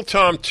 Uncle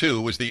Tom 2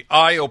 was the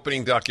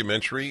eye-opening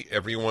documentary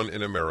everyone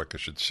in America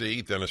should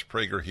see. Dennis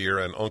Prager here,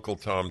 and Uncle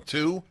Tom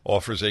 2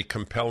 offers a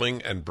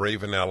compelling and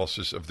brave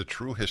analysis of the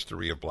true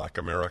history of black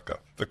America.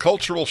 The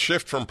cultural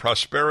shift from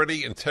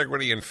prosperity,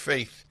 integrity, and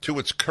faith to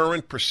its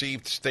current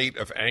perceived state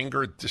of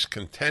anger,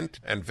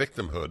 discontent, and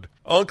victimhood.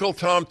 Uncle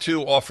Tom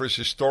 2 offers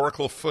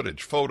historical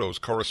footage, photos,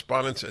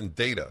 correspondence, and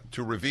data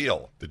to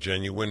reveal the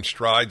genuine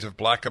strides of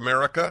black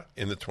America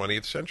in the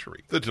 20th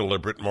century, the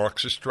deliberate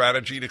Marxist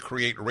strategy to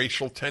create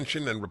racial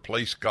tension and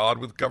replace God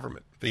with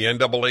government, the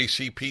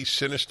NAACP's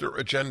sinister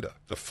agenda,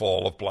 the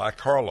fall of Black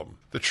Harlem,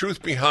 the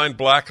truth behind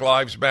Black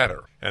Lives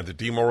Matter, and the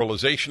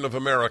demoralization of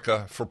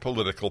America for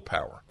political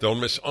power. Don't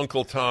miss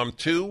Uncle Tom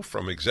 2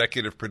 from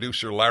executive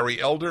producer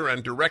Larry Elder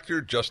and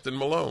director Justin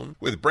Malone,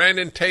 with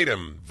Brandon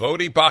Tatum,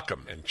 Vodi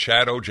Bakum, and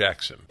Chad O.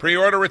 Jackson.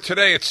 Pre-order it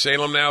today at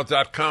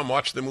salemnow.com.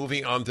 Watch the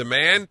movie on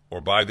demand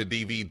or buy the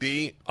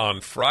DVD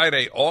on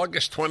Friday,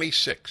 August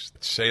 26th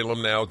at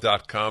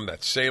salemnow.com.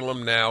 That's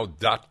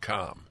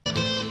salemnow.com.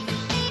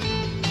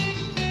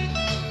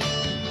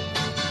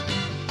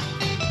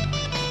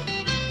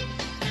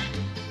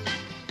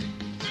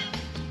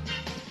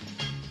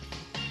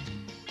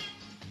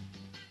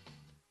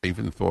 I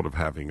even thought of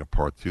having a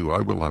part 2. I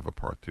will have a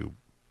part 2.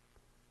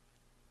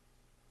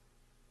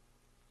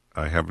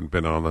 I haven't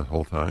been on the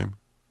whole time.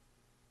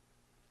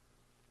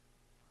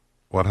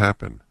 What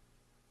happened?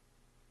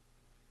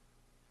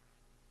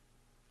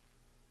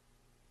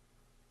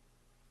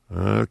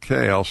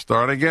 Okay, I'll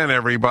start again,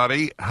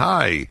 everybody.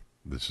 Hi,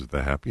 this is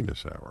the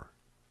Happiness Hour.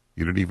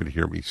 You didn't even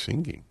hear me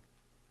singing.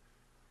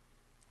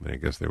 I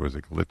guess there was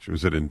a glitch.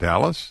 Was it in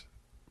Dallas?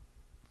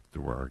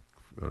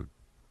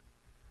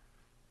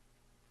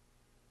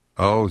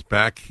 Oh, it's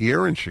back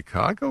here in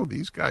Chicago?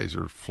 These guys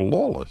are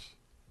flawless.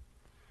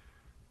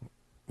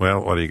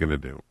 Well, what are you going to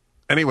do?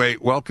 Anyway,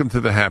 welcome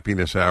to the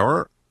Happiness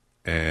Hour.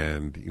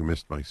 And you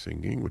missed my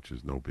singing, which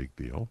is no big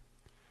deal,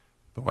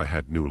 though I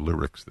had new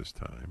lyrics this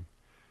time.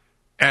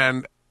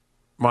 And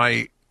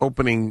my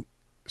opening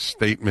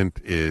statement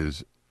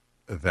is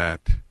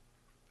that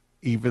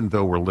even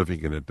though we're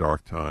living in a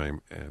dark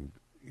time, and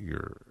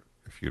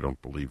if you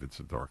don't believe it's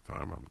a dark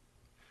time,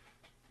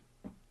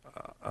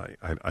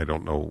 I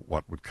don't know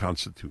what would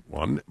constitute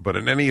one, but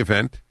in any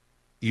event,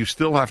 you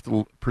still have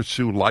to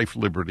pursue life,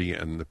 liberty,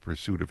 and the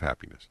pursuit of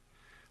happiness.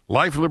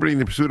 Life, liberty,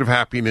 and the pursuit of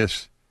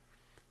happiness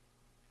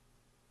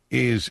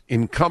is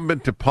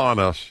incumbent upon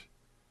us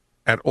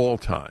at all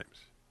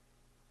times.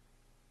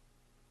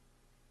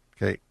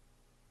 Okay?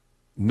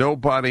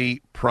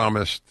 Nobody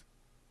promised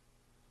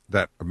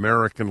that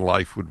American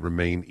life would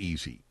remain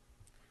easy.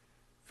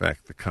 In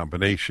fact, the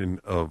combination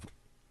of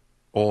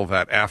all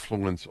that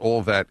affluence,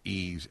 all that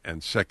ease,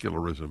 and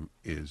secularism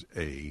is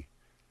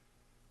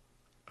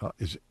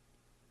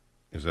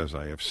as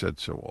I have said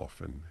so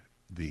often,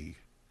 the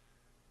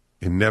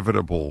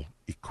inevitable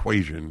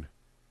equation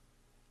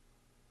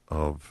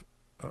of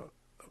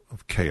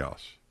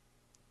chaos,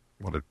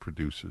 what it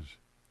produces.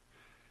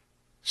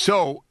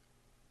 So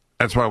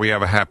that's why we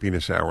have a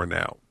happiness hour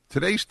now.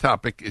 Today's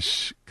topic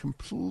is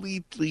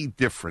completely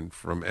different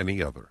from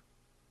any other.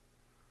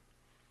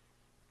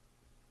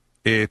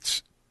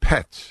 It's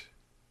pets.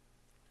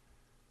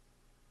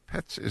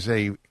 Pets is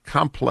a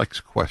complex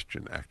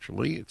question,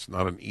 actually. It's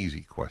not an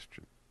easy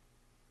question.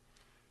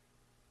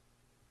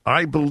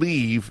 I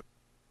believe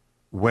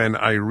when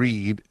I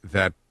read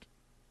that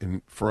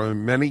for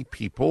many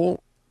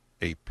people,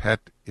 a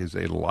pet is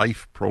a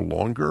life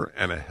prolonger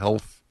and a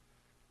health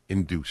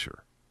inducer.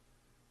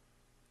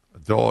 A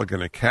dog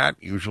and a cat,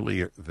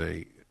 usually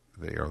they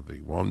are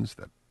the ones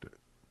that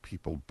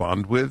people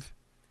bond with.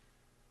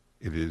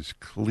 It is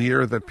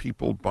clear that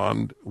people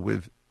bond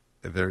with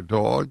their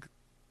dog,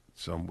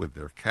 some with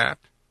their cat,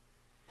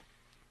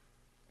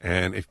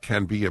 and it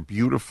can be a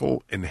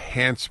beautiful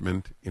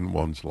enhancement in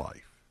one's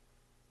life.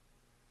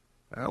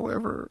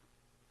 However,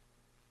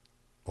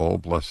 all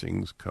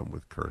blessings come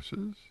with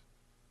curses,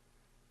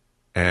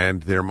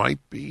 and there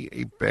might be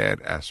a bad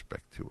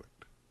aspect to it.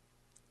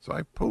 So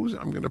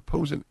I'm going to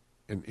pose an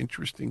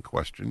interesting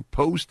question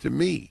posed to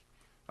me.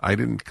 I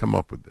didn't come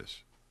up with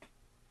this.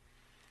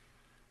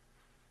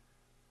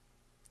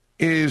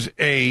 Is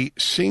a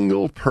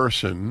single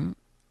person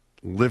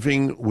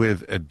living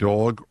with a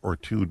dog or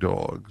two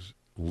dogs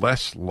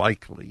less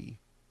likely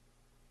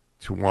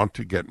to want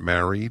to get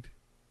married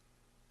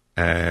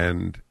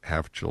and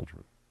have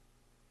children?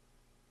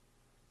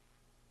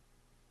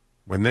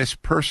 When this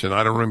person,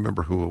 I don't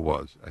remember who it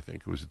was, I think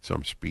it was at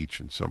some speech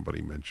and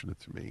somebody mentioned it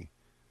to me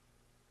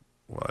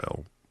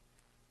while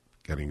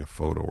getting a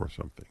photo or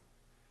something.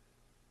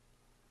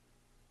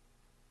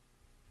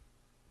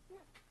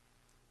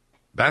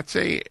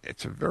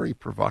 It's a very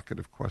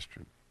provocative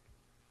question.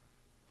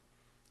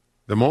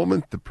 The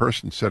moment the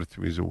person said it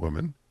to me as a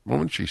woman, the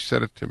moment she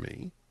said it to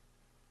me,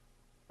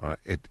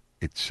 it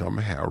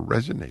somehow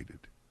resonated.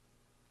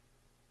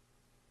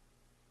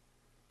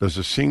 Does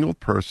a single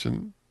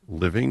person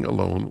living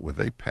alone with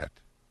a pet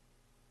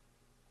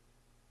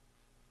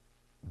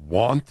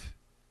want,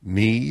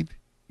 need,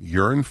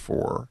 yearn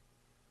for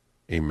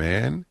a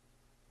man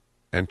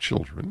and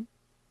children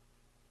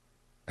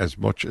as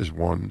much as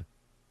one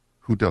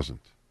who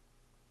doesn't?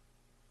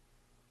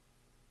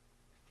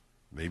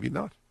 Maybe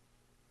not.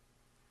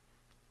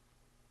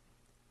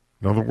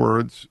 In other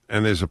words,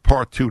 and there's a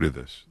part two to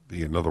this.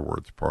 The in other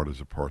words part is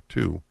a part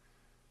two.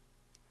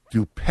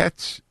 Do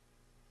pets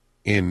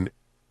in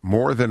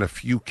more than a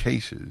few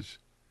cases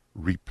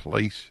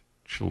replace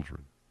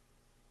children?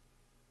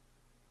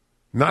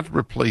 Not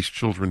replace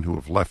children who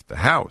have left the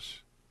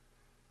house.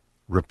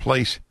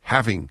 Replace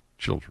having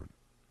children.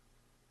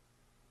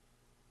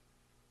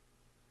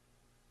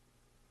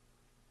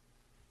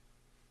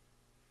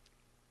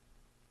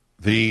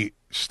 The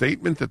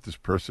statement that this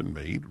person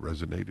made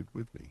resonated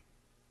with me.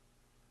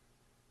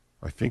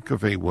 I think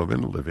of a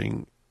woman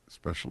living,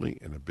 especially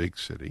in a big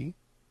city,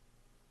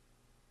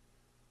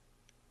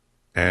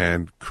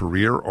 and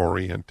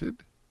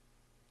career-oriented,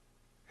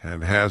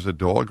 and has a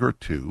dog or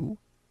two,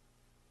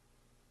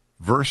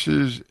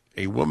 versus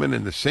a woman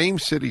in the same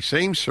city,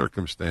 same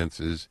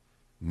circumstances,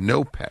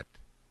 no pet.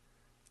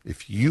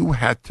 If you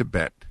had to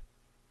bet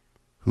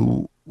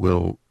who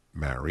will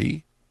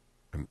marry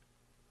and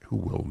who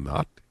will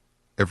not,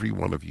 every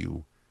one of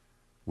you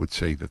would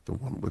say that the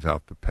one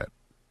without the pet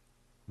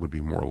would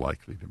be more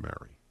likely to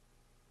marry.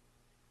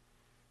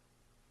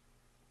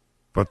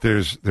 But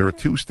there are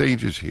two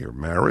stages here,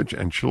 marriage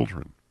and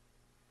children.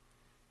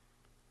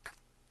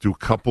 Do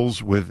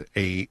couples with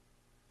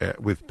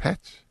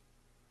pets,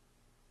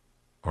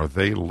 are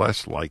they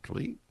less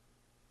likely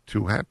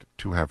to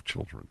have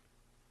children?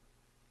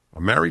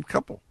 A married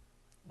couple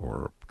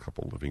or a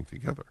couple living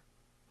together.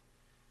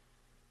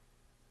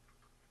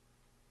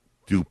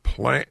 Do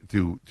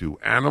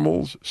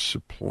animals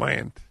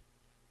supplant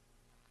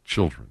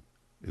children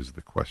is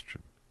the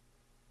question.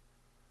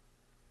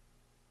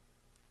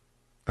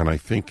 And I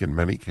think in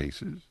many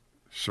cases,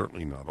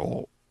 certainly not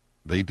all,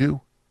 they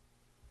do.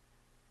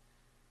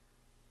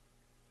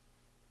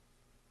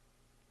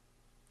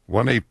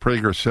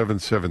 1-8-PRAGER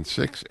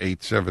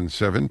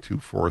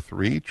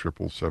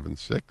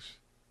 776-877-243-7776.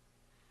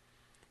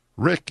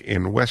 Rick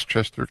in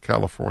Westchester,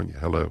 California.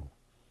 Hello.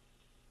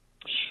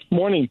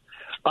 Morning.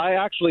 I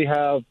actually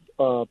have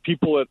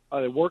people that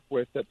I work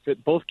with that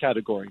fit both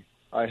categories.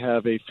 I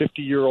have a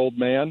 50-year-old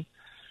man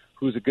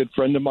who's a good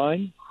friend of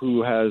mine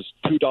who has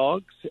 2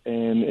 dogs,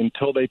 and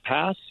until they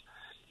pass,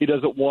 he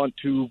doesn't want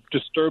to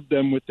disturb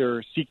them with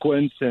their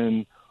sequence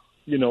and,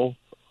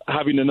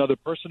 having another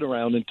person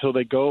around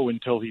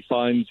until he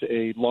finds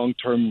a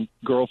long-term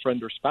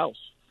girlfriend or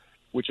spouse,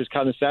 which is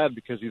kind of sad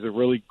because he's a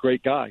really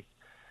great guy.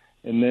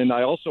 And then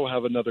I also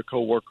have another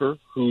coworker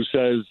who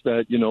says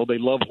that, they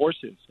love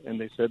horses,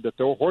 and they said that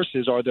their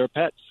horses are their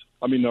pets.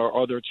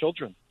 Are their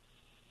children.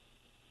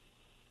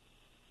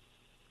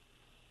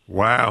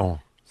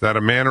 Wow. Is that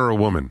a man or a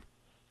woman?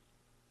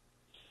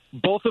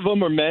 Both of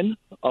them are men,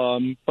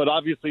 but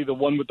obviously the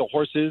one with the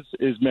horses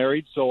is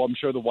married, so I'm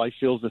sure the wife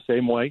feels the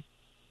same way.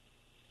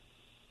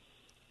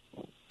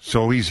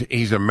 So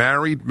he's a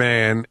married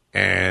man,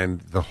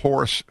 and the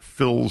horse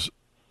fills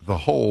the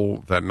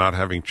hole that not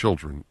having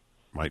children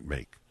might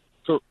make.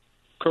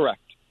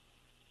 Correct.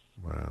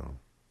 Wow.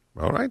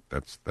 All right,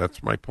 that's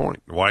my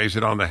point. Why is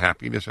it on the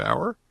Happiness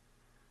Hour?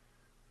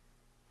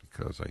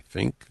 Because I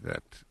think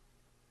that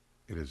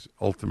it is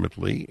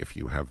ultimately, if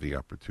you have the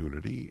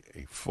opportunity,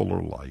 a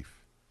fuller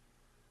life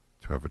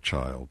to have a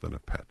child than a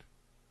pet.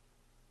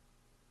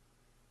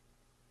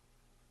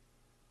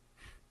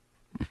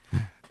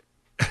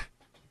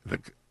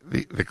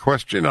 The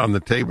question on the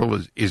table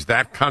is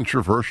that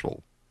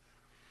controversial?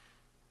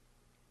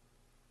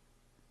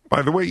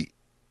 By the way,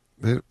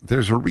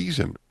 there's a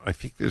reason. I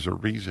think there's a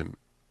reason,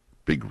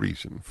 big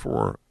reason,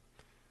 for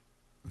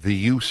the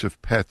use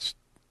of pets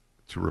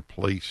to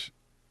replace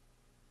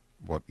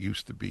what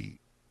used to be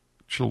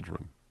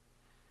children.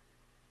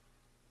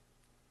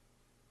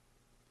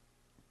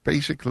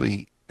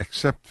 Basically,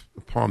 except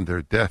upon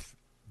their death,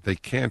 they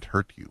can't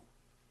hurt you.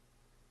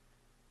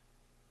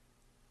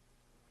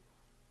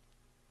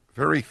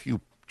 Very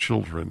few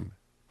children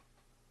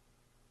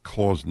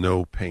cause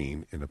no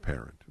pain in a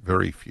parent.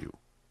 Very few.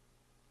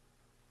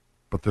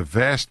 But the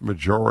vast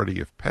majority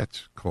of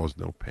pets cause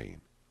no pain.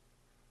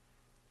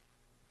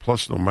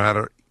 Plus, no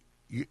matter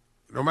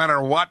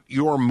what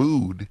your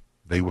mood,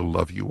 they will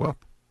love you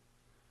up.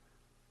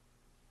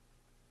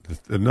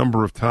 The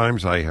number of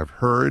times I have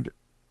heard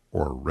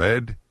or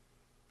read,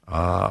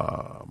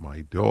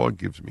 my dog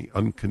gives me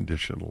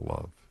unconditional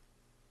love.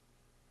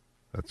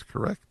 That's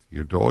correct.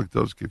 Your dog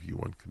does give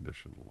you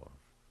unconditional love.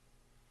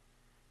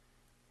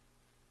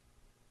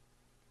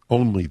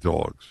 Only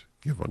dogs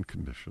give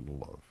unconditional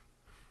love.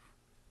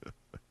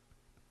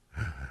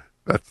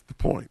 That's the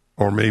point.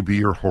 Or maybe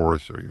your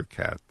horse or your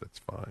cat. That's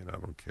fine. I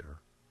don't care.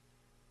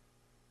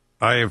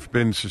 I have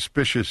been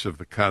suspicious of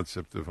the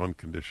concept of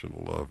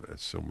unconditional love,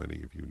 as so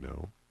many of you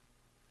know,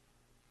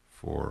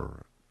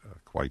 for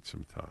quite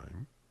some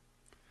time.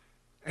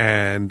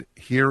 And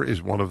here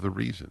is one of the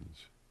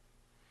reasons.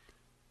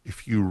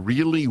 If you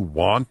really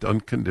want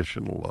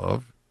unconditional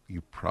love,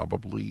 you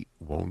probably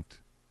won't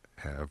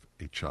have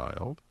a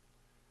child,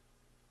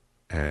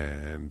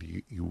 and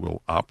you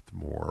will opt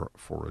more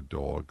for a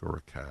dog or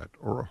a cat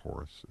or a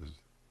horse,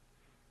 as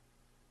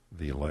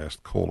the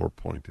last caller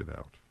pointed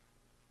out.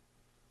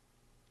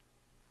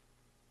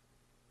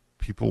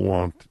 People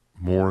want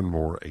more and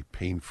more a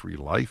pain-free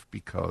life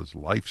because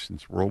life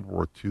since World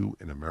War II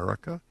in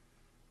America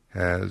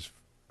has,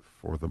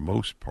 for the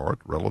most part,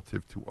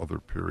 relative to other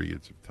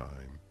periods of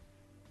time,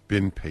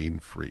 been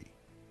pain-free.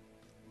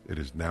 It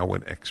is now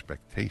an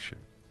expectation.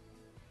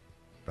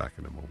 Back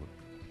in a moment.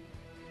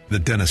 The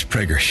Dennis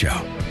Prager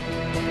Show.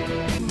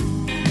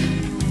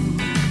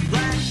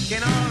 Black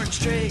and orange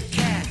stray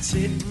cat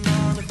sitting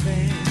on the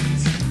fence.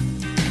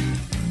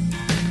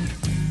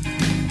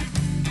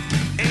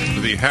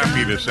 The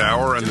Happiness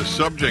Hour, and the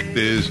subject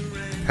is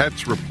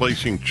pets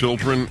replacing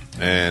children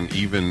and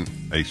even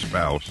a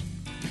spouse.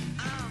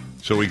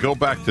 So we go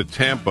back to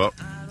Tampa.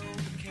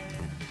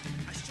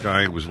 This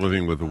guy was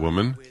living with a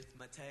woman,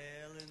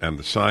 and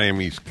the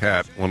Siamese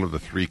cat, one of the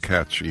 3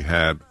 cats she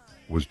had,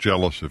 was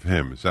jealous of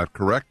him. Is that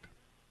correct?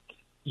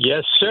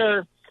 Yes,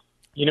 sir.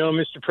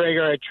 Mr.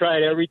 Prager, I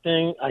tried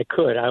everything I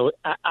could. I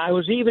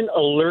was even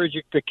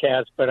allergic to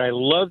cats, but I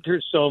loved her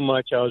so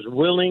much I was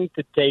willing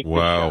to take the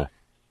shot.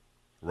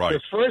 Right.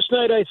 The first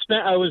night I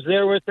was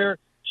there with her,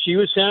 she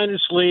was sound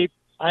asleep.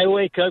 I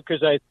wake up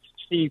because I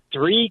see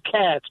 3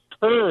 cats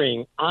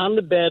purring on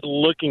the bed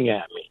looking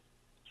at me.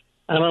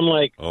 And I'm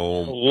like,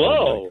 hello.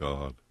 Oh, my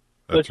God.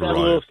 Let's have a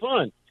little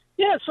fun.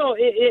 Yeah, so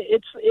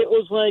it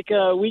was like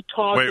we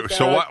talked about... Wait,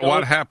 so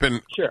what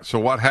happened? Sure. So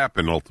what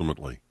happened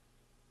ultimately?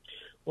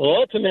 Well,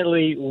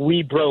 ultimately,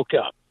 we broke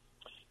up.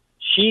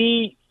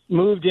 She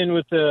moved in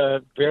with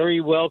a very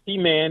wealthy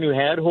man who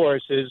had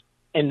horses,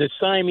 and the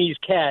Siamese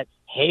cat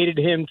hated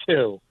him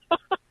too.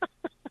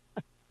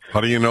 How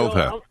do you know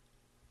that?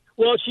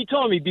 Well, she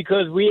told me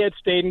because we had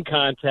stayed in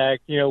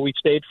contact. We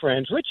stayed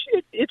friends, which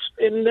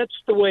and that's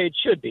the way it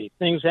should be.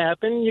 Things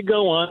happen, you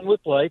go on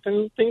with life,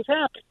 and things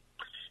happen.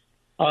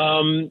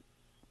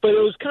 But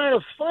it was kind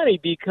of funny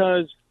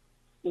because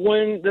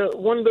when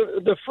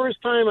the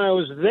first time I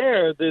was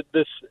there,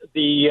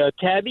 the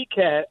tabby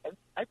cat,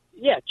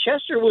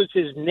 Chester was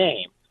his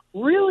name,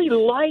 really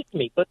liked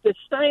me, but the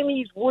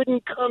Siamese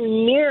wouldn't come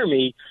near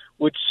me,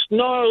 would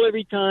snarl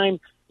every time.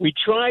 We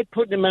tried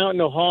putting him out in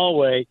the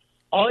hallway.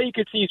 All you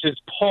could see is his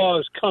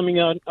paws coming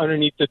out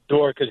underneath the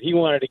door because he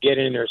wanted to get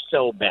in there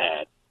so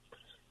bad.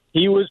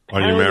 He was.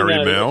 Are you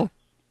married now?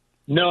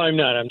 No, I'm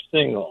not. I'm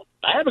single.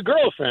 I have a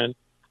girlfriend.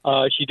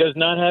 She does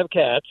not have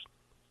cats,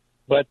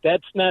 but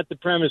that's not the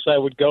premise I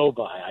would go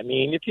by. I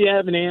mean, if you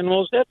have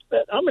animals,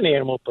 I'm an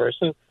animal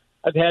person.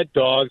 I've had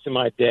dogs in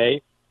my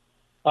day.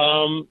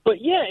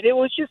 But yeah, it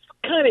was just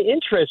kind of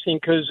interesting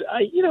because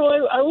I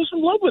was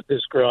in love with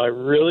this girl. I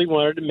really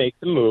wanted to make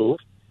the move.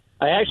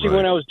 I actually,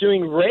 when I was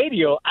doing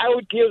radio, I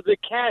would give the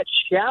cat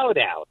shout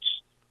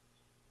outs.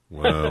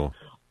 Well,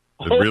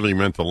 it really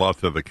meant a lot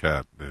to the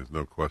cat. There's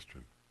no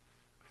question.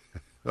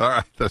 All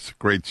right, that's a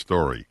great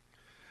story.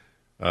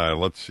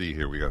 Let's see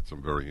here. We got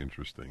some very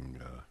interesting.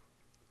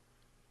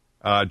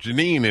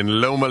 Janine in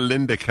Loma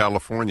Linda,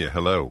 California.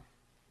 Hello.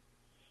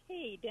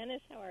 Hey,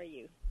 Dennis. How are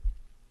you?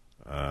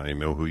 I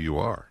know who you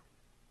are.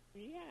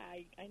 Yeah,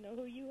 I know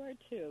who you are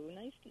too.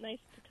 Nice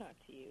to talk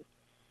to you.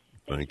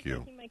 Thank you.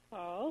 For taking my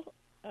call.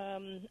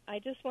 I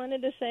just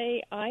wanted to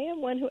say I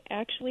am one who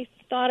actually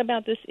thought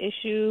about this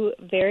issue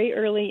very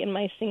early in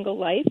my single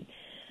life.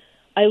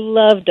 I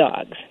love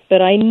dogs,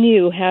 but I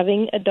knew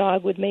having a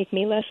dog would make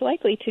me less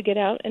likely to get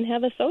out and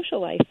have a social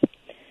life.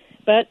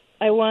 But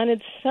I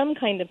wanted some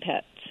kind of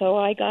pet, so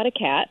I got a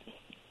cat.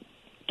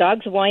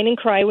 Dogs whine and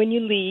cry when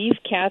you leave.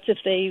 Cats, if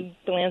they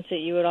glance at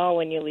you at all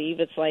when you leave,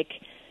 it's like,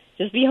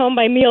 just be home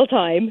by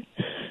mealtime.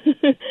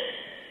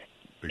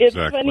 It's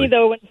funny,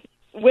 though,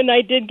 when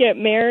I did get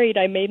married,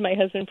 I made my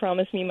husband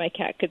promise me my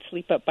cat could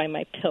sleep up by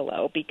my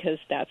pillow because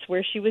that's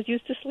where she was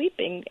used to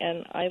sleeping,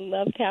 and I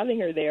loved having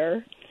her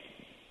there.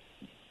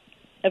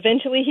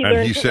 Eventually, he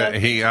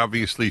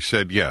obviously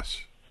said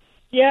yes.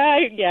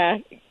 Yeah.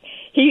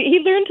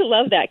 He learned to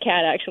love that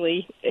cat.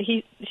 Actually,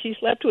 she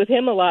slept with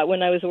him a lot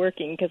when I was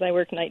working because I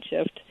work night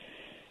shift,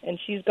 and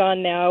she's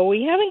gone now.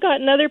 We haven't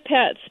gotten other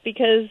pets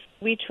because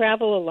we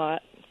travel a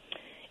lot,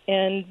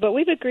 but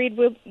we've agreed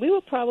we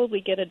will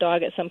probably get a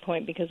dog at some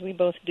point because we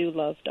both do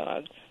love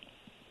dogs.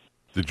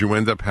 Did you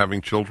end up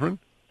having children?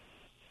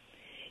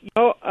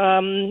 Oh,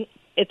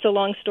 it's a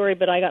long story,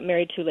 but I got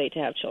married too late to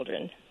have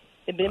children.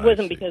 It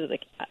wasn't because of the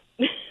cat.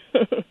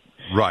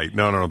 Right.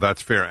 No,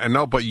 that's fair. And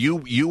no, but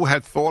you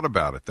had thought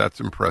about it. That's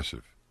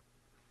impressive.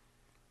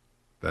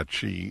 That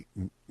she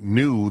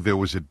knew there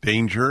was a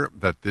danger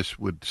that this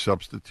would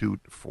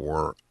substitute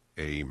for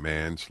a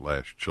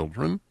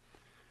man/children.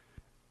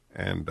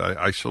 And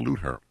I salute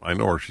her. I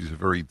know her. She's a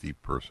very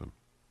deep person.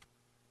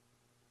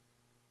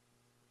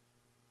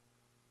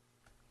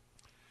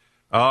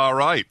 All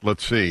right.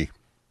 Let's see.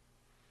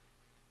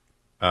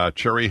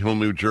 Cherry Hill,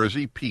 New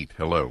Jersey. Pete,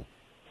 hello.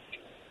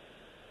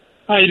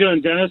 How you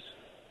doing, Dennis?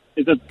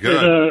 It's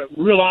a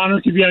real honor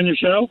to be on your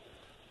show.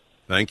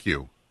 Thank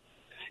you.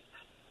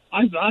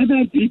 I've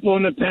had people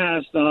in the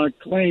past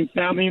claim,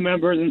 family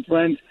members and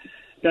friends,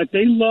 that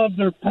they love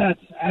their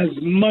pets as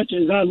much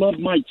as I love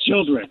my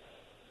children.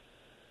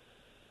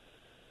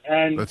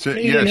 And that's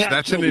it. Yes,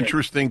 that's children. An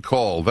interesting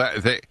call.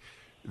 That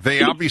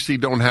they obviously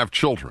don't have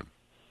children.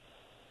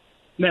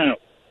 No.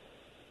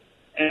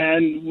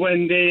 And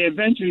when they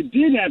eventually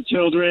did have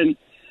children,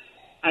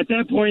 at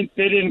that point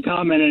they didn't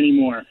comment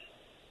anymore.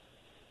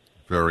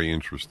 Very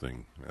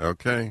interesting.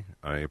 Okay,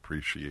 I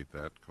appreciate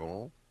that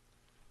call.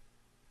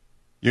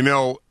 You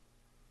know,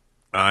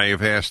 I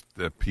have asked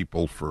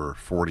people for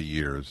 40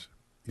 years,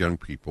 young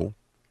people,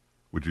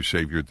 would you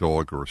save your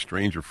dog or a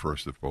stranger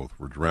first if both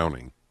were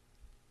drowning?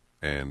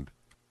 And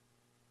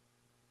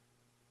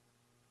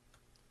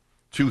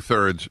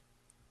 2/3,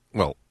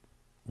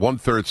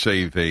 1/3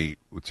 say they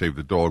would save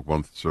the dog,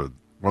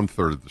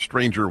 1/3 the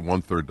stranger,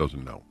 1/3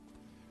 doesn't know.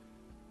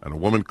 And a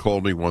woman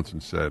called me once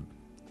and said,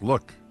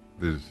 look,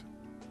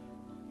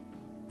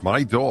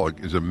 my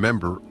dog is a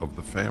member of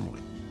the family.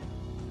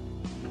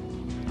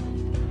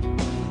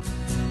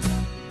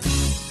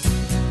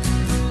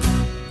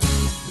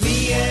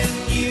 Me and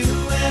you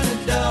and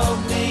a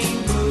dog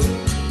named Boo,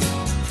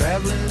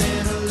 traveling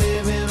and a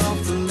living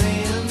off the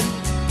land.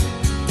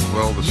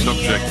 Well, the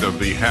subject of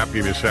the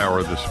Happiness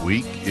Hour this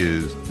week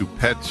is, do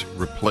pets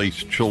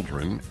replace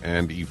children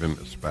and even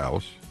a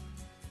spouse?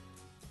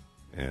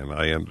 And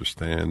I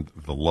understand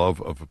the love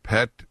of a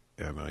pet,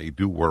 and I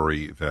do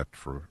worry that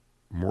for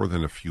more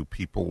than a few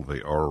people,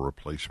 they are a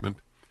replacement.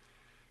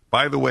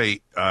 By the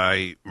way,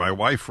 my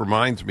wife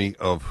reminds me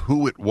of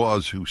who it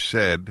was who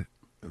said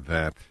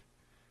that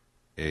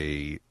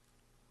a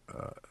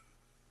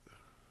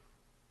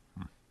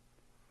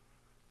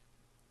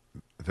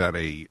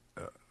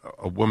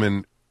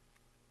woman,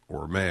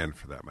 or a man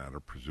for that matter,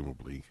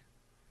 presumably,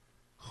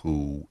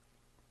 who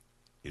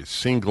is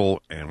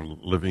single and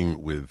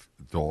living with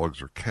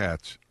dogs or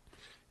cats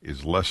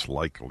is less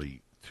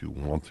likely to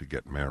want to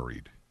get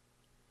married.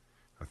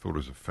 I thought it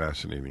was a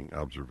fascinating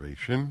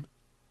observation.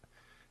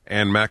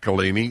 Ann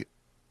McElhaney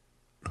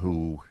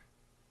who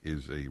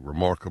is a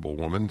remarkable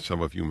woman.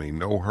 Some of you may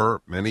know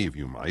her. Many of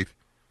you might.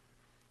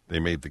 They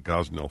made the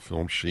Gosnell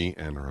film, she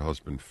and her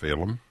husband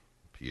Phelim,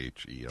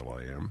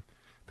 Phelim.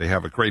 They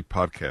have a great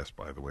podcast,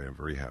 by the way. I'm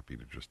very happy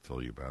to just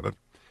tell you about it.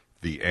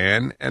 The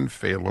Ann and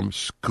Phelim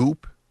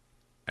Scoop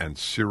and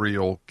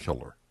Serial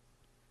Killer.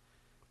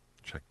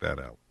 Check that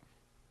out.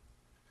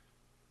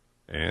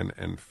 Ann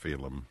and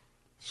Phelim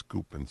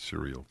Scoop and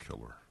Serial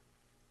Killer.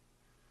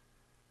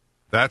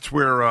 That's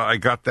where I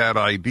got that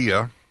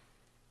idea.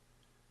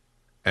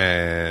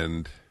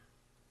 And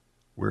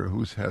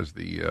whose has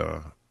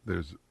the...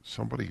 there's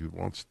somebody who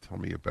wants to tell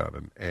me about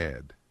an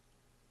ad.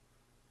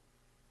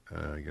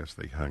 I guess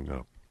they hung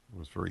up. I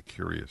was very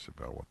curious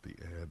about what the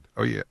ad...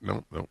 Oh, yeah.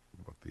 No, what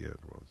the ad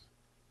was.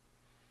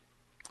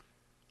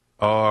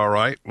 All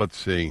right, let's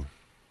see.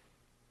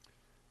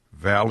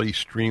 Valley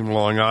Stream,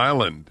 Long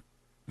Island.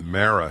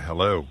 Mara,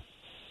 hello.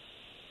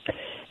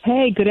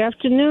 Hey, good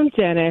afternoon,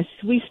 Dennis.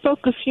 We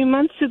spoke a few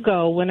months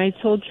ago when I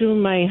told you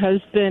my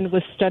husband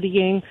was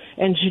studying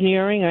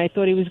engineering, and I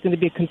thought he was going to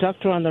be a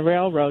conductor on the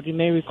railroad. You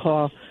may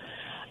recall.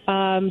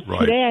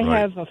 Today I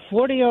have a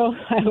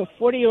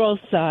 40-year-old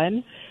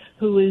son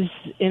who is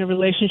in a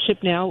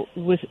relationship now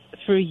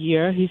for a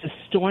year. He's a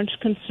staunch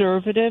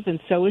conservative, and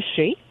so is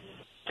she.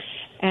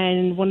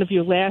 And one of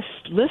your last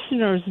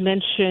listeners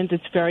mentioned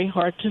it's very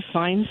hard to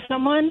find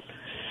someone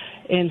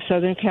in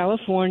Southern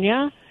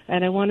California.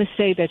 And I want to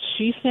say that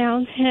she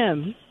found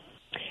him,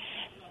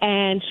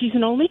 and she's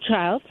an only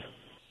child,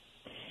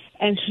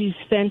 and she's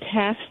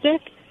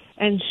fantastic,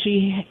 and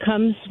she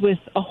comes with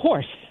a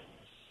horse.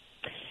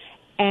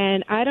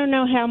 And I don't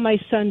know how my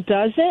son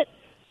does it,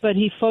 but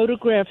he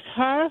photographs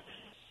her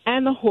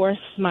and the horse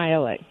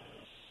smiling.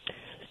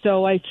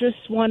 So I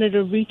just wanted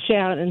to reach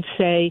out and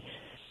say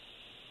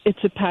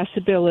it's a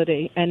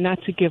possibility and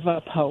not to give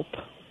up hope.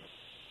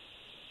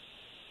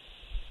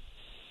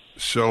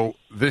 So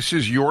this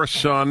is your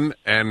son,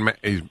 and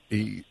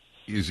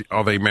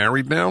are they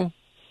married now?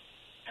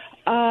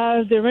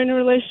 They're in a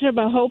relationship.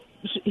 I hope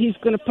he's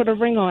going to put a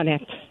ring on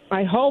it.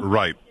 I hope.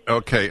 Right.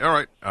 Okay. All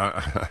right.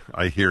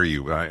 I hear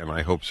you, and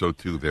I hope so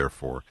too.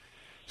 Therefore,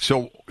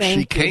 so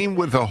she came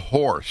with a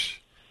horse,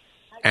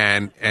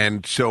 and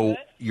so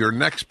your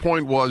next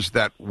point was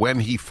that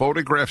when he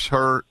photographs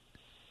her,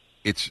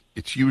 it's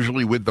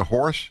usually with the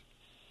horse.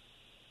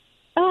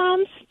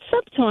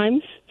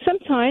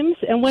 Sometimes,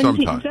 and when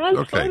he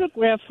does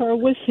photograph her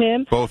with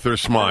him, both are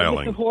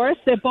smiling. With the horse,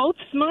 they're both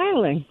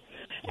smiling.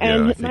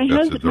 And yeah, my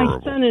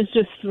son is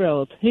just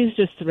thrilled. He's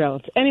just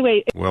thrilled.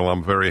 Anyway. Well,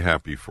 I'm very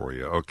happy for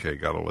you. Okay,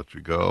 got to let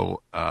you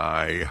go.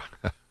 I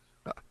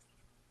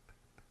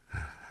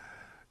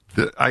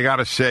got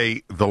to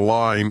say, the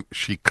line,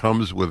 she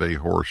comes with a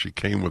horse, she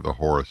came with a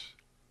horse,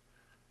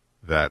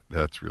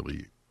 that's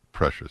really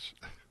precious.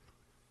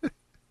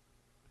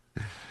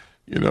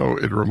 You know,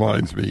 it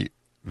reminds me,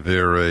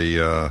 there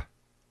are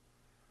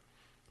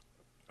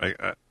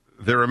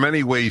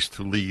many ways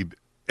to lead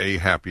a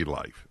happy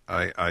life.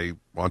 I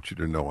want you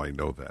to know I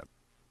know that.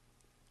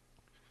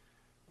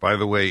 By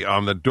the way,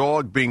 on the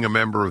dog being a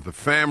member of the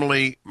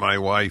family, my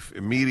wife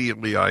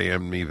immediately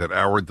IM'd me that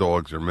our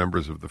dogs are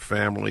members of the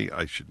family.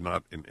 I should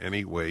not in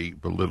any way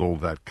belittle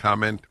that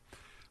comment.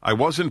 I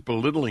wasn't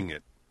belittling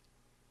it.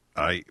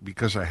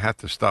 Because I had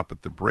to stop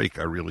at the break,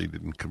 I really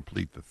didn't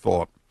complete the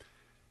thought.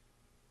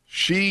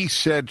 She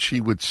said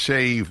she would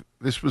save,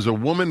 this was a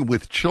woman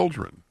with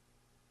children,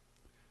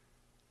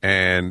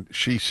 and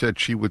she said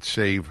she would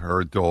save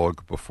her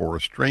dog before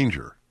a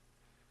stranger.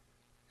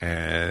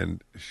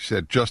 And she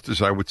said, just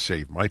as I would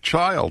save my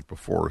child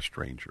before a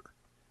stranger,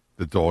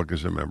 the dog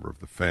is a member of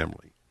the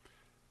family.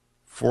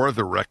 For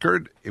the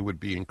record, it would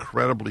be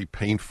incredibly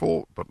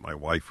painful, but my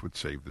wife would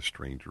save the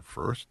stranger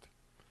first.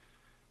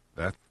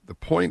 That the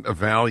point of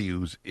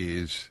values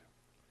is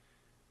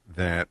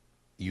that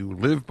you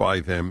live by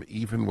them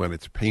even when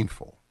it's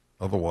painful.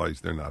 Otherwise,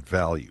 they're not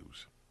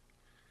values.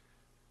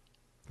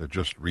 They're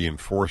just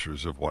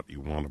reinforcers of what you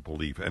want to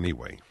believe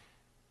anyway.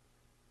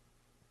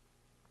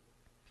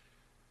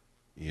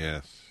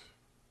 Yes.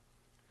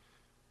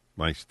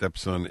 My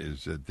stepson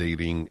is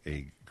dating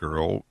a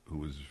girl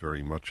who is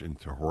very much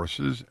into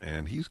horses,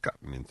 and he's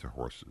gotten into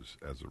horses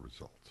as a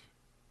result.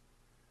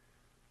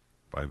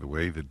 By the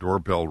way, the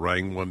doorbell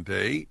rang one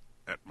day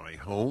at my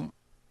home.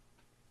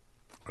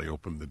 I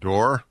opened the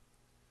door,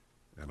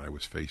 and I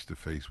was face to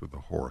face with a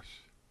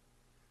horse.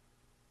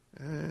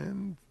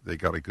 And they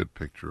got a good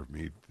picture of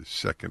me the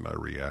second I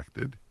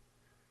reacted.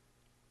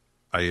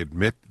 I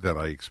admit that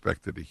I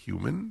expected a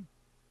human,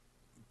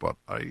 but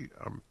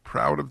I'm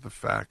proud of the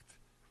fact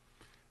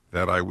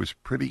that I was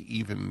pretty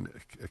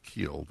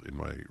even-keeled in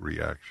my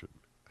reaction.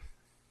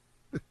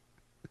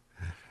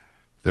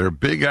 They're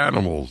big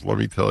animals, let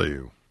me tell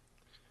you.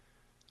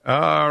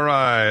 All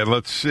right,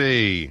 let's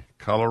see.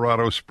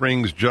 Colorado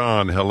Springs,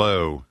 John,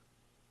 hello.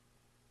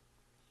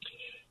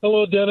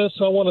 Hello, Dennis.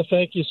 I want to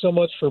thank you so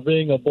much for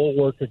being a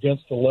bulwark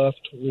against the left.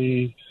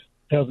 We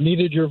have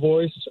needed your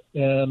voice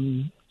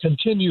and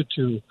continue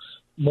to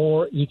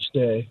more each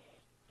day.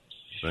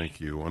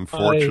 Thank you.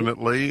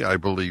 Unfortunately, I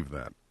believe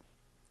that.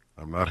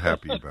 I'm not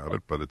happy about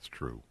it, but it's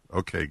true.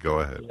 Okay, go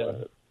ahead.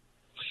 Yeah.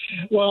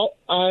 Well,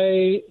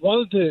 I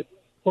wanted to,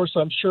 of course,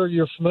 I'm sure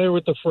you're familiar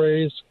with the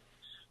phrase,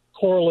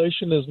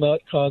 correlation is not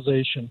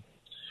causation.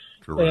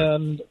 Correct.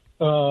 And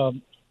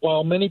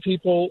while many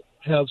people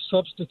have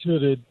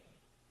substituted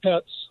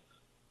pets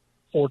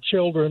for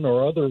children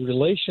or other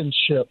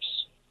relationships,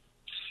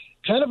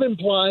 kind of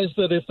implies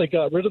that if they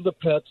got rid of the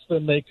pets,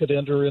 then they could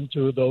enter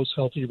into those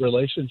healthy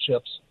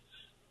relationships.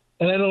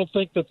 And I don't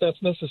think that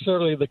that's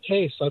necessarily the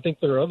case. I think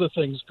there are other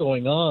things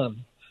going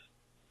on,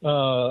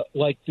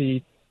 like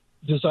the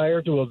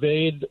desire to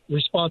evade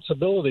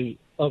responsibility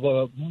of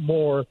a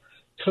more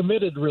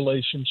committed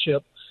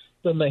relationship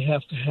than they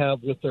have to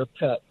have with their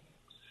pet.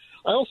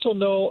 I also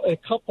know a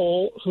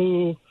couple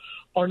who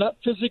are not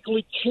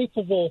physically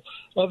capable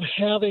of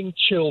having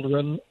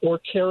children or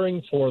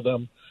caring for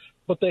them,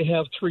 but they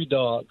have 3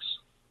 dogs.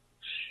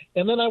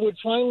 And then I would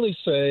finally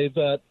say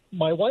that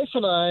my wife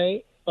and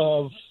I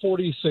of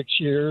 46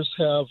 years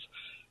have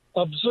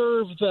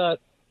observed that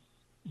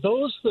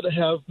those that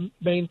have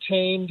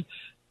maintained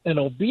an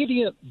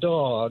obedient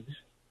dog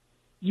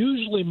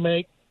usually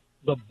make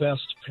the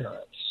best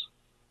parents.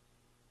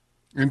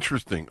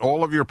 Interesting.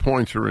 All of your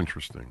points are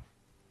interesting.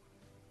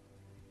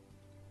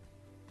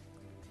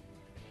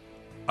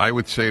 I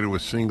would say to a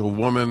single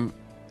woman,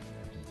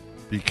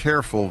 be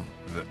careful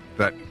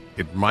that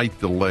it might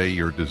delay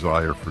your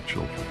desire for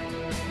children.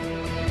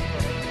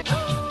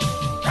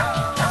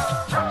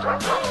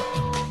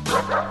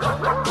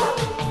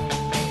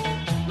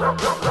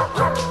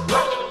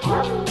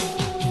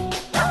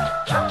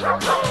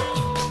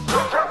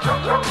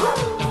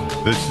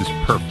 This is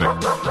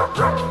perfect.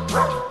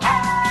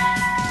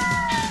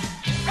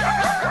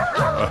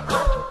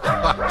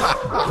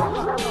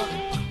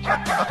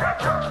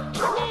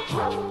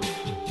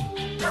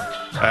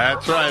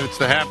 That's right. It's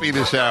the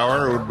happiness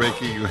hour. We're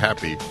making you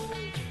happy.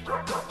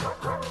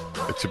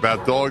 It's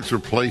about dogs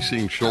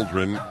replacing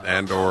children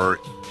and or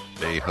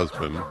a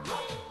husband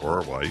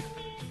or a wife.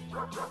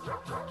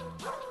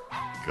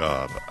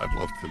 God, I'd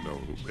love to know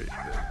who made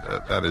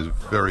that. That is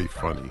very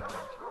funny.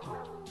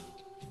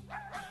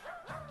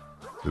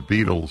 The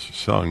Beatles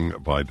sung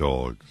by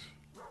dogs.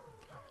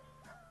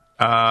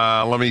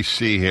 Let me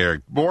see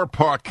here. Moore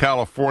Park,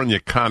 California.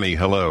 Connie,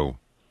 hello.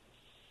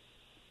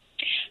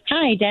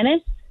 Hi,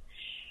 Dennis.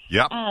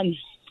 Yep.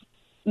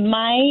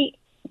 My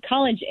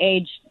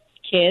college-age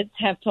kids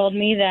have told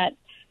me that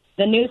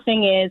the new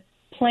thing is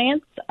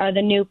plants are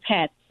the new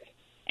pets,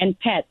 and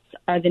pets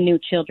are the new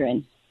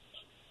children.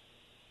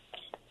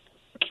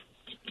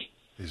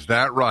 Is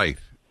that right?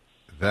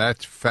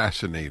 That's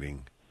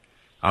fascinating.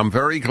 I'm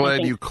very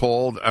glad you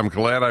called. I'm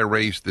glad I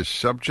raised this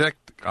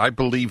subject. I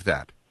believe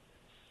that.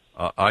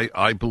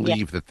 I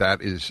believe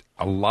that is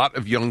a lot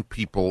of young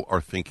people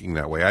are thinking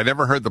that way. I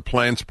never heard the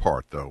plants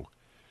part, though.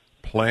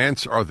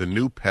 Plants are the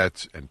new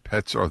pets, and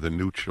pets are the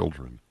new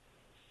children.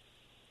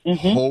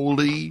 Mm-hmm.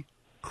 Holy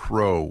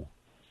crow.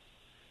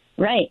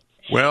 Right.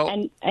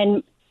 Well,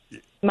 and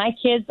my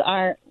kids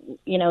are,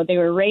 they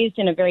were raised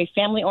in a very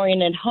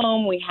family-oriented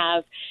home. We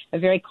have a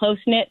very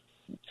close-knit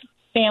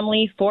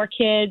family, 4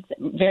 kids,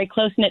 very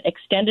close-knit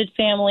extended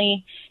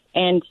family,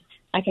 and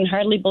I can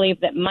hardly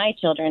believe that my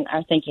children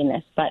are thinking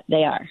this, but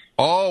they are.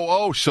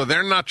 Oh, so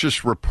they're not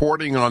just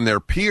reporting on their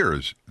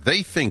peers.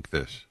 They think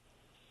this.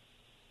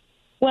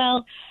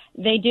 Well,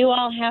 they do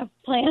all have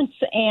plants,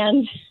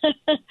 and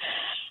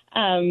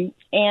and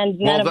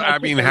none of my kids are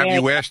married.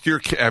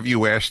 Have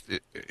you asked?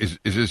 Is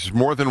this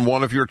more than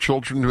one of your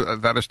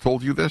children that has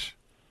told you this?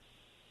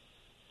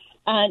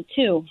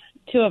 2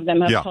 of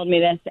them have told me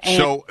this. And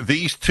so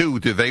these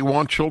 2, do they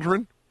want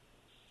children?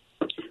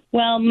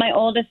 Well, my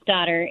oldest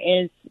daughter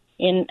is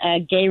in a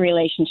gay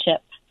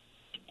relationship,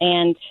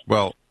 and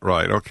well,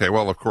 right, okay.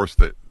 Well, of course,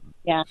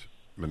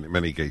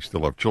 many gays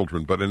still have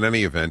children, but in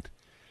any event.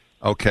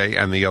 Okay,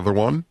 and the other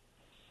one?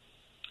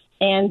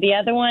 And the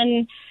other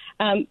one,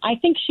 I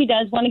think she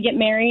does want to get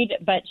married,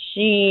 but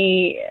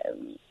she's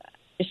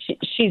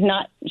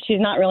not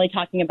really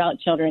talking about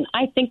children.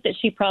 I think that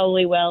she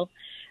probably will.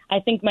 I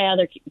think my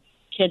other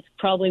kids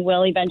probably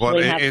will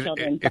eventually have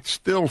children. It's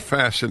still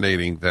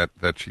fascinating that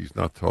she's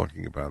not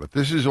talking about it.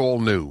 This is all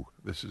new.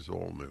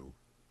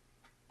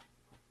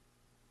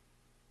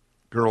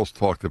 Girls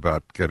talked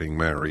about getting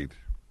married.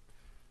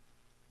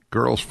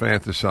 Girls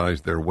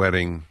fantasized their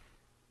wedding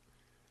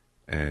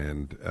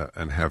and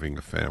having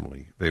a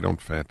family. They don't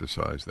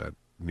fantasize that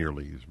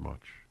nearly as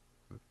much.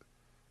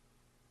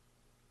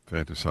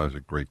 Fantasize a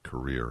great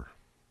career.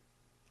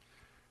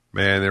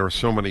 Man, there are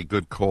so many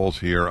good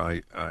calls here.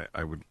 I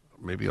would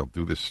maybe I'll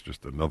do this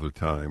just another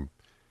time.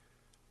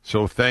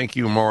 So thank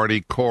you, Marty,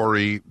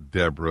 Corey,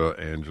 Deborah,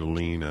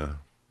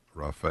 Angelina,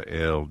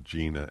 Raphael,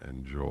 Gina,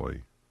 and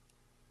Joy.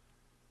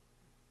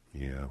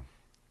 Yeah,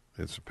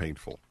 it's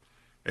painful.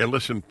 Hey,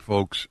 listen,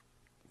 folks.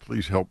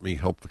 Please help me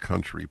help the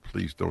country.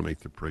 Please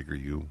donate to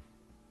PragerU.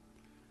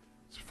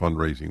 It's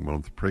fundraising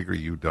month.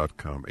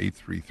 PragerU.com,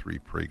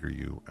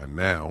 833-PragerU. And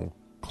now,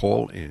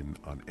 call in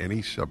on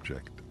any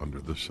subject under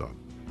the sun.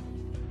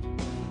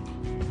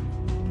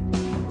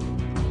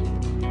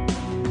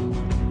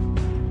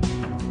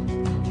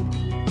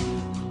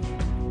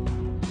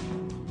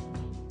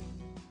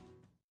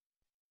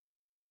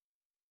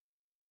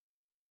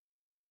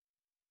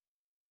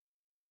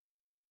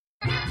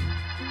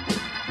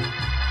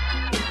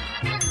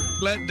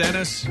 let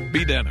Dennis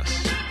be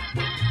Dennis.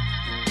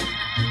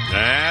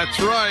 That's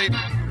right.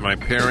 My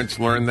parents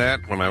learned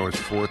that when I was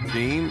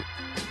 14,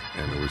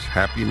 and it was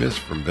happiness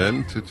from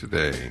then to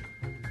today.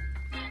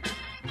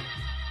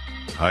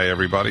 Hi,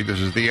 everybody.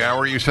 This is the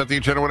hour. You set the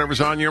agenda,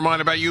 whatever's on your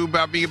mind about you,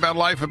 about me, about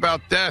life,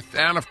 about death,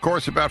 and, of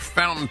course, about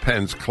fountain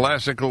pens,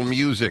 classical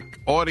music,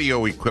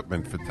 audio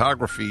equipment,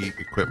 photography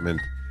equipment,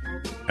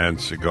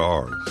 and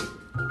cigars.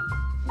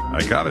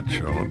 I got it,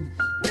 Sean.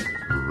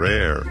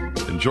 Rare.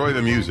 Enjoy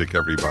the music,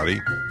 everybody.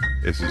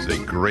 This is a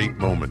great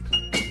moment.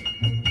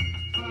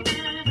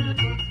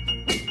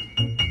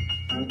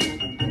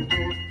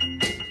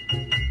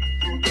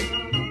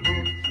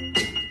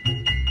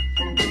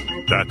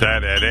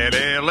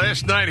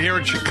 Last night here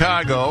in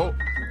Chicago,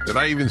 did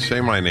I even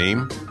say my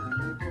name?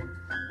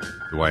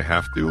 Do I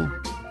have to?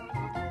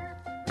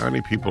 How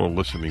many people are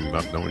listening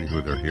not knowing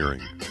who they're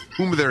hearing?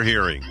 Whom they're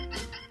hearing?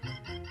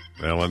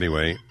 Well,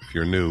 anyway, if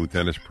you're new,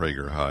 Dennis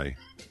Prager, hi.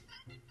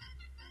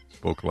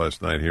 Spoke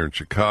last night here in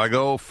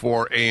Chicago,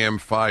 4 AM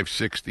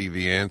 560,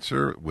 The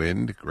Answer.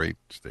 Wind, great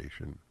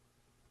station.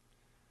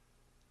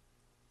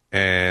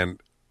 And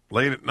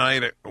late at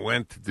night, I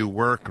went to do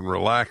work and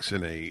relax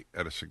at a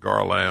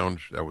cigar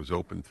lounge that was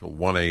open till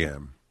 1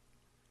 a.m.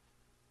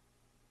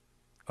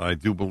 I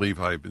do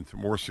believe I've been to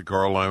more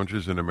cigar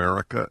lounges in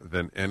America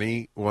than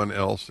anyone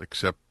else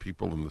except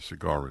people in the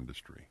cigar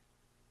industry.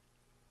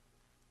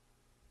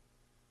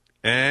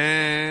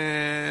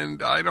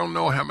 And I don't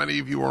know how many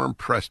of you are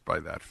impressed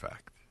by that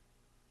fact.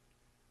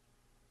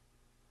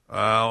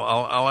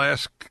 I'll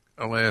ask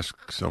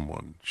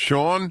someone.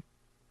 Sean,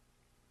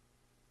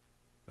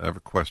 I have a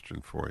question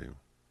for you.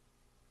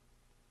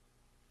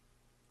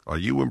 Are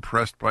you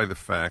impressed by the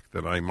fact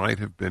that I might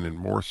have been in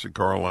more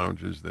cigar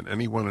lounges than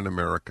anyone in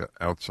America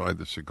outside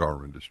the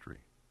cigar industry?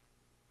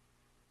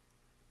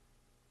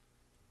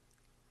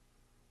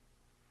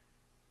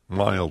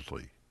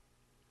 Mildly.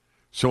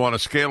 So on a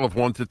scale of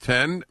 1 to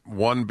 10,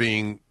 1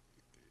 being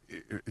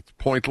it's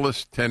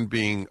pointless, 10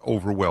 being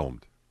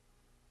overwhelmed.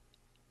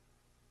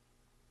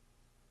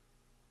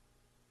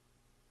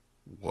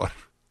 What?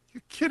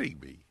 You're kidding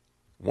me.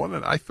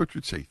 I thought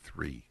you'd say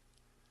 3.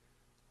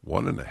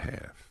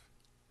 1.5.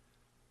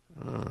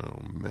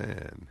 Oh,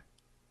 man.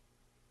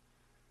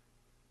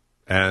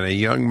 And a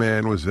young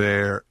man was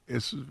there.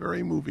 This was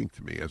very moving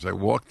to me. As I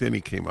walked in,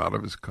 he came out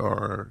of his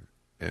car,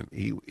 and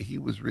he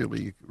was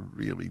really,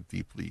 really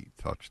deeply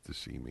touched to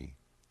see me.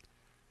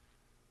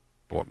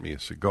 Bought me a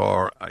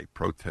cigar. I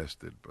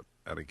protested, but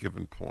at a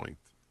given point,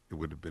 it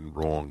would have been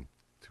wrong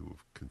to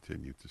have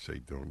continued to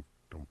say, don't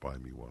buy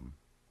me one.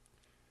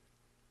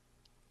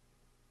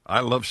 I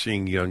love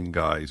seeing young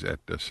guys at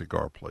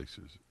cigar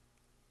places.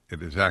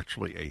 It is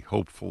actually a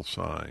hopeful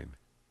sign.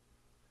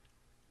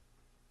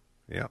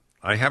 Yeah,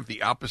 I have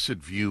the opposite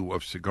view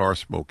of cigar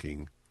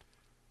smoking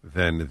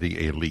than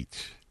the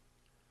elite.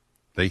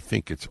 They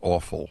think it's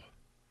awful.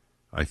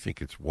 I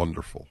think it's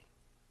wonderful.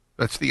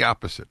 That's the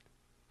opposite.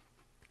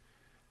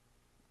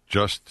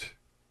 Just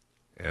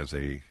as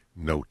a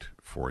note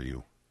for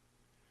you.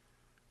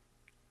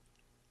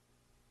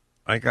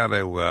 I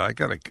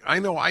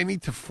know I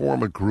need to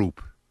form a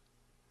group.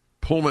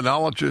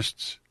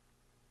 Pulmonologists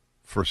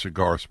for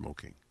cigar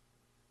smoking.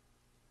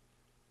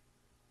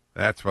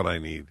 That's what I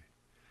need.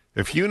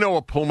 If you know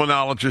a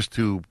pulmonologist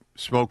who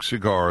smokes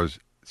cigars,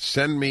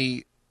 send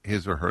me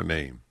his or her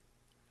name.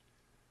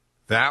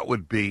 That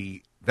would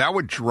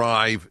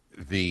drive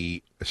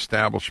the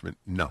establishment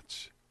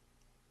nuts.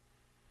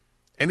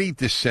 Any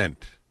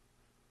dissent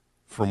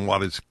from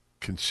what is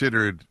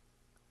considered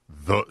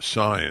the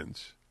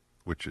science,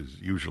 which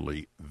is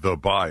usually the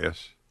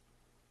bias,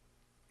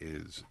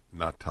 is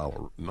not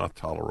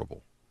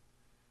tolerable.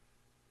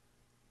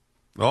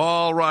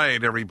 All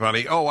right,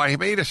 everybody. Oh, I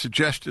made a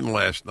suggestion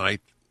last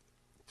night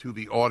to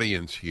the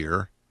audience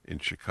here in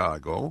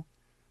Chicago,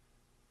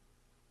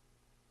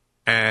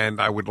 and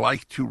I would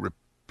like to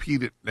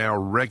repeat it now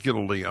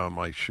regularly on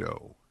my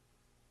show.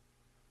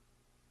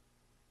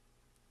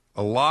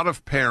 A lot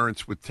of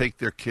parents would take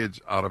their kids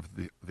out of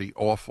the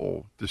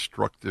awful,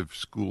 destructive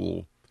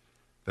school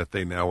that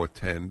they now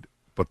attend,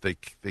 but the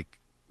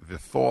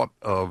thought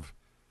of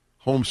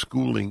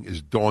homeschooling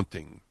is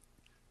daunting,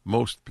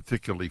 most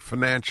particularly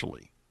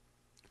financially.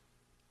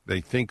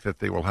 They think that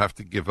they will have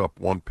to give up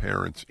one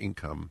parent's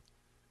income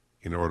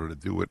in order to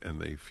do it,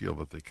 and they feel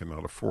that they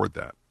cannot afford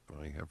that.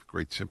 I have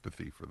great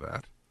sympathy for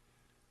that.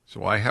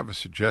 So I have a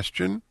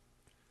suggestion.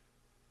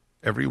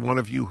 Every one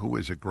of you who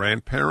is a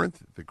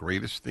grandparent, the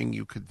greatest thing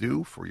you could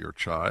do for your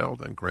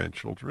child and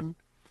grandchildren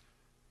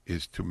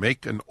is to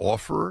make an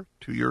offer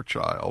to your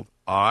child.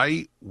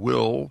 I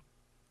will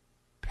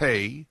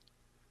pay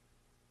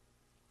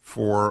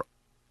for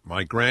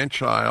my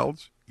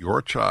grandchild's,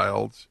 your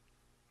child's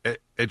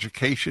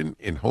education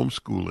in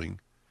homeschooling.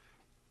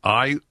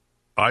 I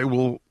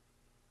will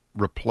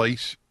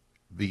replace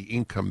the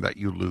income that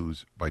you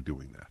lose by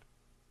doing that.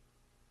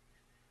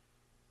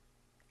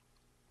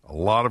 A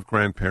lot of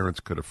grandparents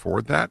could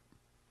afford that.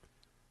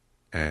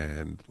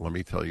 And let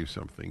me tell you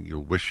something.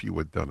 You'll wish you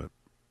had done it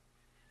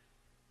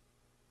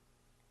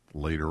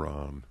later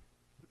on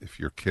if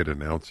your kid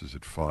announces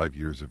at 5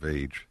 years of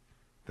age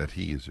that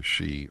he is a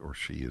she or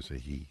she is a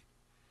he.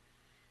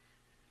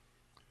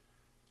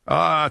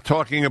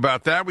 Talking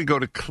about that, we go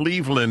to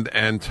Cleveland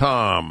and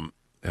Tom.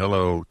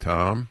 Hello,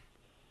 Tom.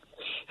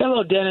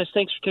 Hello, Dennis.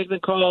 Thanks for taking the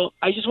call.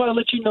 I just want to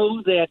let you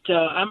know that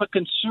I'm a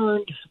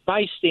concerned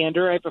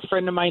bystander. I have a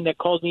friend of mine that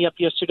called me up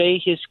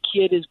yesterday. His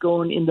kid is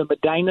going in the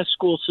Medina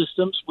school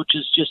systems, which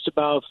is just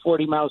about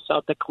 40 miles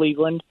south of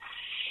Cleveland,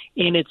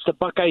 and it's the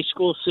Buckeye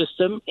school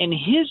system. And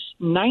his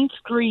ninth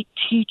grade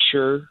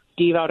teacher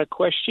gave out a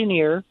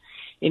questionnaire,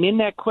 and in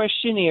that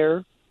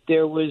questionnaire,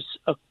 there was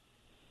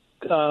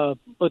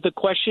the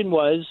question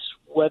was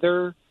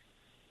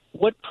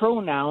what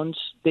pronouns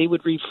they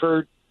would be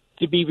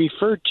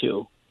referred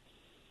to.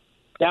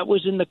 That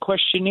was in the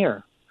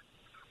questionnaire.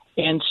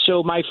 And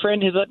so my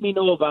friend had let me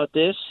know about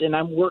this, and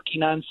I'm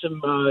working on some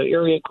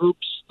area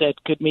groups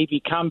that could maybe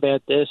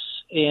combat this.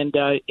 And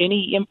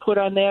any input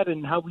on that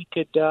and how we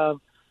could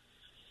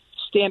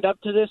stand up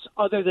to this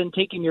other than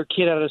taking your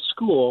kid out of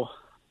school?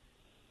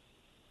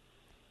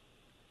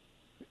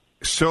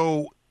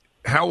 So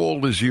how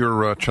old is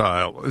your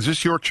child? Is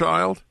this your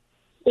child?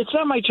 It's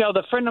not my child.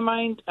 A friend of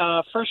mine,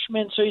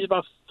 freshman, so he's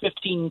about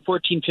 15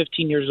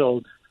 years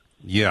old.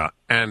 Yeah,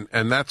 and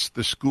that's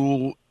the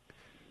school,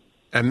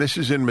 and this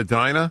is in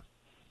Medina?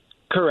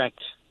 Correct.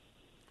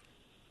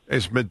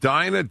 Is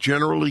Medina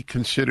generally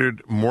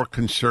considered more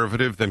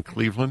conservative than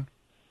Cleveland?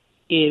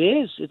 It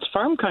is. It's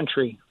farm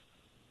country.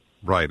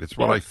 Right, it's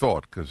what I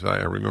thought, because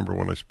I remember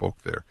when I spoke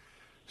there.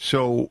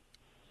 So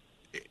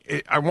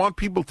I want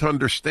people to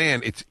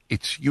understand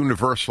it's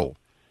universal.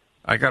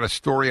 I got a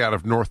story out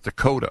of North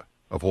Dakota,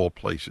 of all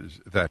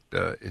places, that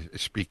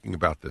is speaking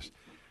about this.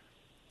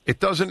 It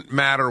doesn't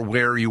matter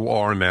where you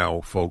are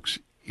now, folks.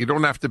 You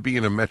don't have to be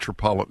in a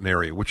metropolitan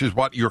area, which is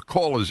what your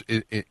call is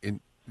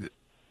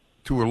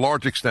to a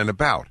large extent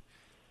about.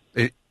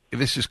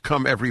 This has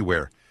come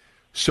everywhere.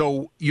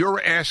 So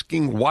you're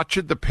asking, what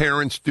should the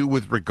parents do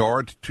with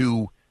regard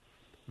to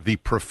the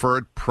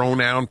preferred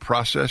pronoun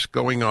process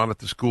going on at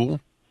the school?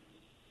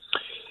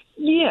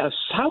 Yes.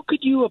 How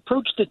could you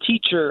approach the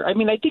teacher? I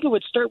mean, I think it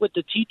would start with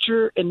the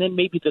teacher and then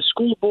maybe the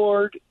school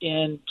board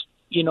and,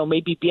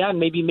 maybe beyond,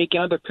 maybe making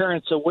other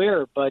parents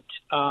aware. But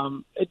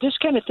this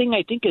kind of thing,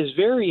 I think, is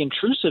very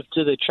intrusive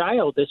to the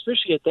child,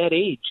 especially at that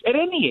age, at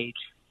any age.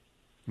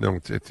 No,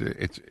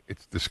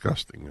 it's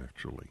disgusting,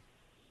 actually.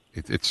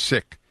 It's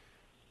sick.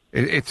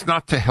 It's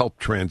not to help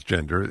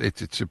transgender.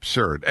 It's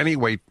absurd.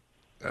 Anyway,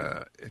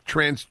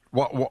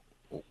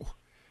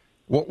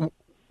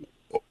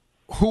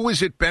 who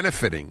is it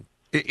benefiting?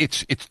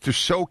 It's to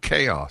sow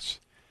chaos.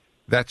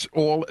 That's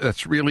all.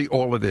 That's really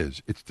all it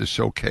is. It's to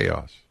sow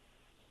chaos.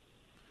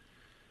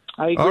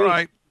 I agree. All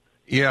right.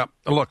 Yeah.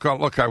 Look.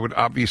 I would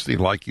obviously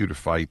like you to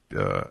fight.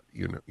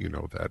 You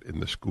know that in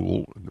the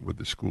school with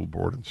the school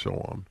board and so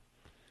on.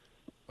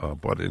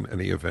 But in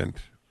any event,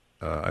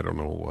 I don't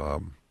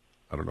know.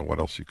 I don't know what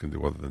else you can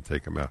do other than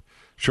take them out.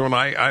 Sean,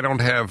 I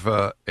don't have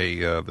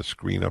the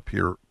screen up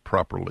here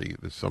properly.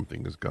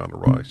 Something has gone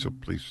awry. So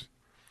please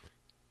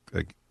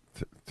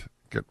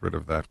get rid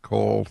of that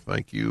call.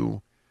 Thank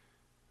you,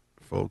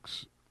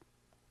 folks.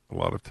 A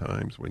lot of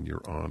times when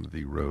you're on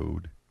the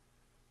road,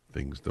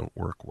 things don't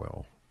work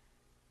well.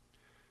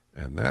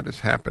 And that is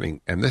happening.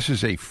 And this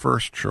is a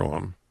first,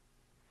 Sean.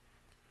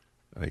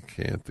 I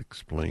can't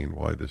explain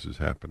why this is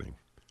happening.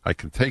 I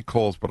can take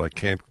calls, but I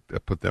can't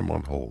put them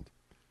on hold.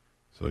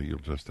 So you'll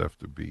just have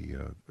to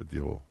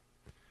deal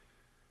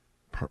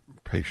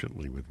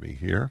patiently with me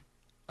here.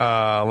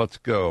 Let's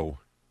go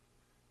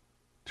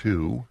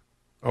to,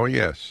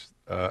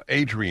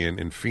 Adrian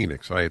in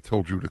Phoenix. I had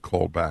told you to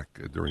call back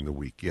during the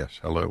week. Yes,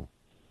 hello.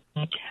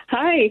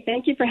 Hi,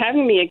 thank you for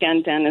having me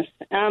again, Dennis.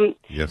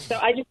 Yes. So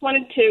I just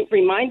wanted to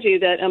remind you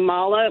that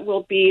Amala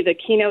will be the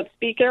keynote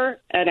speaker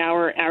at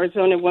our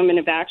Arizona Women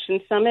of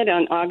Action Summit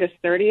on August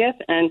 30th,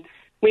 and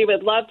we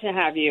would love to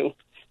have you.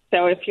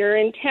 So if you're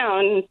in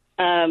town,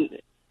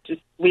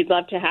 we'd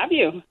love to have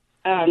you.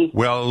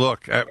 Well,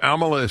 look,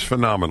 Amala is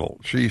phenomenal.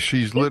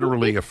 She's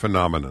literally a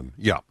phenomenon.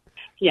 Yeah.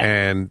 Yeah.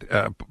 And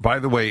by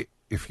the way,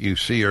 if you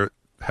see her,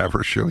 have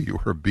her show you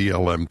her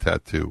BLM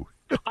tattoo.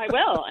 I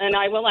will, and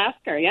I will ask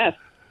her, yes.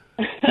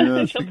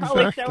 Yes, She'll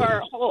probably show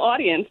our whole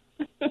audience.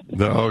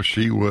 No,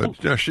 she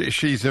would. No,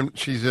 she's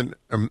an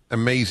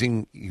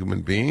amazing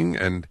human being,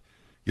 and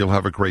you'll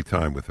have a great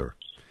time with her.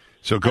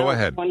 So go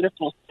ahead.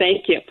 Wonderful.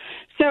 Thank you.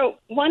 So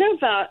one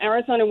of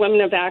Arizona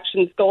Women of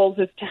Action's goals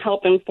is to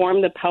help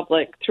inform the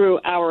public through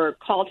our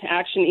call to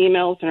action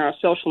emails and our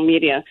social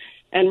media.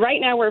 And right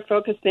now we're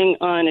focusing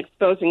on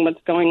exposing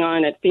what's going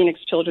on at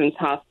Phoenix Children's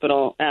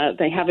Hospital.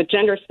 They have a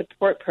gender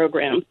support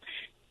program.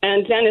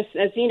 And Dennis,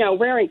 as you know,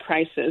 we're in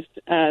crisis.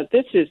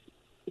 This is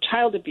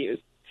child abuse.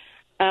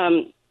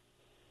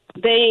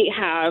 They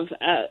have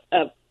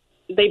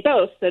they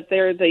boast that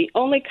they're the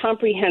only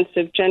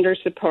comprehensive gender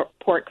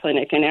support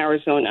clinic in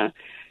Arizona.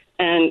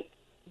 And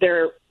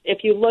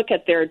if you look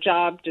at their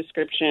job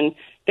description,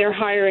 they're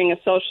hiring a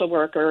social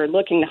worker or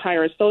looking to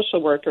hire a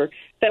social worker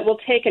that will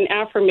take an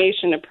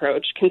affirmation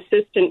approach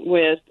consistent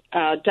with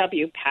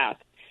WPATH.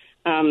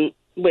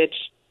 which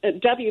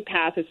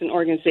WPATH is an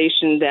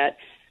organization that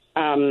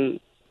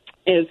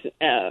is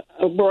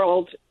a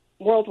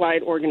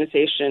worldwide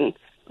organization.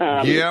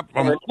 Yep,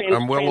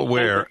 I'm well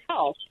aware.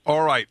 Health.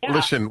 All right, Yeah.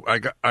 listen, I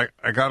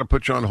got to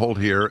put you on hold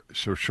here.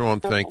 So, Sean,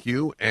 thank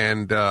you.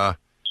 And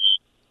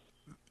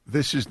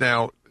this is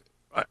now,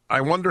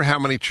 I wonder how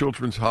many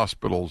children's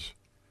hospitals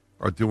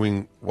are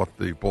doing what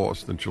the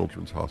Boston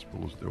Children's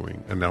Hospital is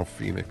doing, and now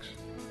Phoenix.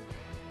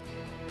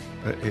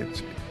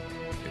 It's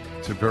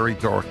a very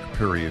dark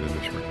period in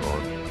this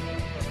regard.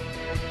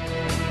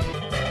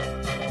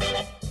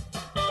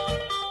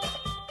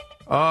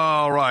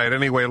 All right.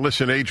 Anyway,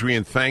 listen,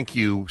 Adrian, thank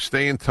you.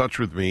 Stay in touch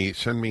with me.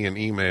 Send me an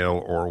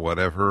email or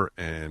whatever,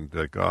 and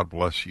God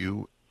bless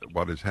you.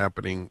 What is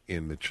happening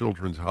in the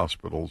children's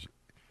hospitals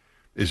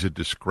is a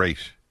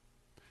disgrace.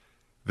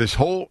 This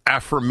whole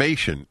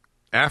affirmation,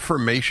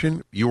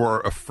 you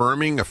are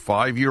affirming a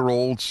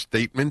 5-year-old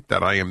statement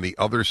that I am the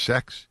other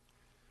sex?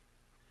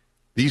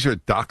 These are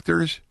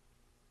doctors?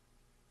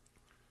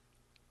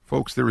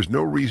 Folks, there is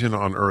no reason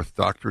on earth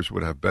doctors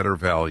would have better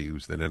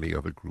values than any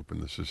other group in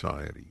the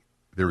society.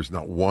 There is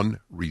not one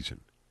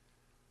reason.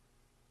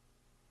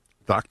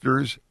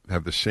 Doctors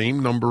have the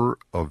same number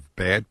of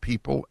bad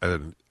people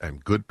and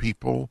good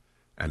people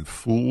and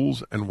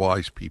fools and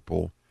wise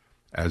people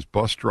as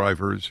bus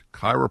drivers,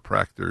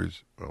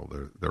 chiropractors. Well,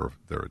 they're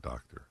a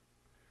doctor,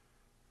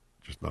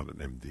 just not an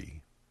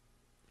MD.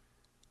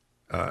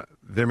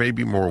 There may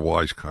be more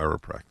wise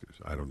chiropractors.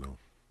 I don't know.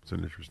 It's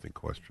an interesting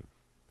question.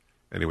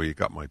 Anyway, you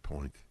got my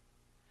point.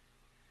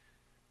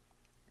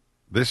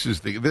 This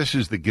is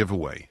the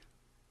giveaway.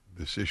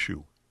 This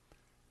issue,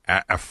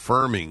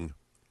 affirming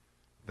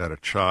that a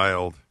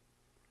child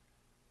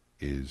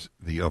is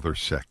the other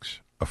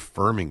sex,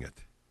 affirming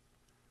it.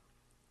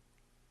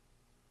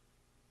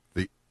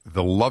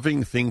 The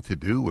loving thing to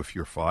do if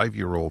your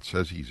 5-year-old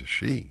says he's a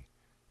she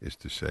is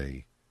to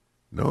say,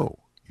 no,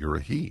 you're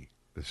a he.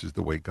 This is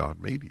the way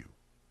God made you.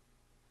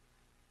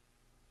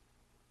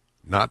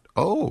 Not,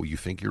 oh, you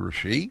think you're a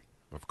she?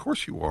 Of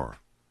course you are.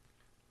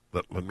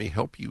 Let me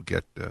help you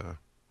get the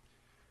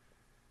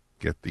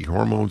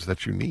hormones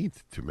that you need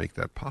to make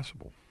that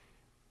possible.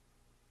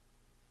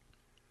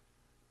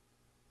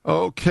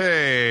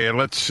 Okay,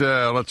 let's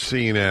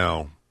see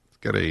now. Let's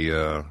get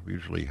we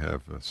usually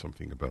have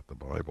something about the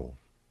Bible.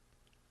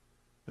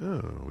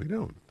 Oh, we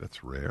don't.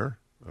 That's rare.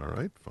 All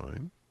right,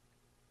 fine.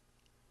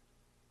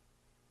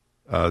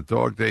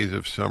 Dog Days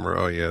of Summer.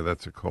 Oh, yeah,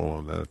 that's a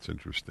colon. That's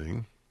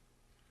interesting.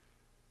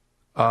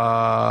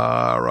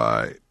 All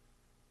right.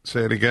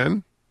 Say it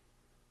again.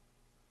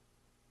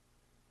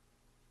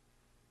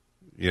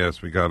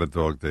 Yes, we got a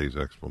Dog Days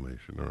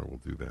explanation. All right, we'll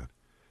do that.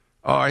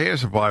 Oh,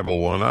 here's a Bible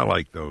one. I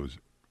like those.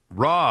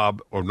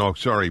 Bob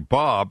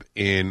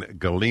in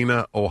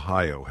Galena,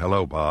 Ohio.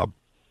 Hello, Bob.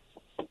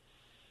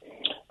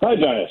 Hi,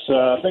 Dennis.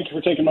 Thank you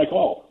for taking my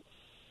call.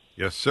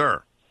 Yes,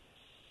 sir.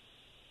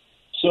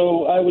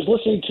 So I was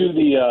listening to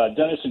the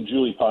Dennis and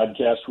Julie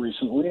podcast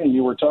recently, and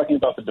you were talking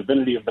about the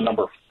divinity of the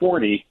number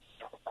 40,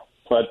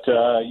 but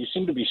you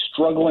seem to be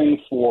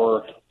struggling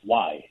for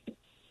why.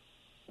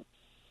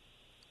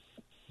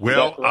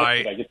 Well, Did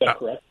I get that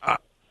correct?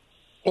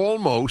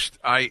 Almost.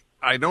 I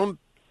don't.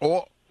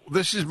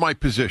 This is my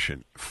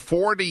position.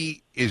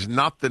 40 is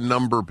not the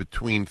number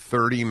between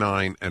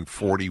 39 and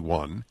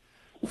 41.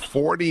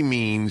 40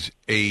 means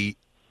a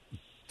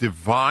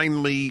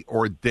divinely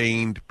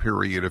ordained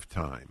period of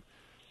time.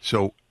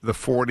 So the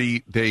 40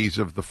 days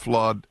of the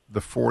flood,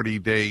 the 40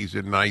 days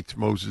and nights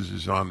Moses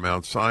is on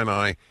Mount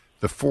Sinai,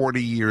 the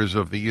 40 years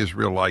of the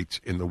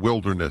Israelites in the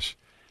wilderness.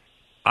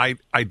 I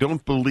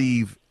don't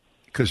believe,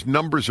 because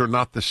numbers are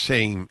not the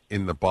same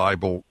in the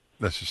Bible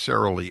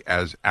necessarily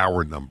as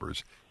our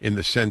numbers, in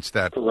the sense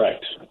that...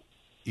 Correct.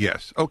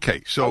 Yes.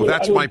 Okay, so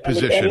that's my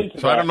position.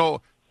 So I don't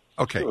know...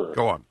 Okay, Sure.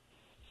 Go on.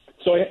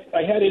 So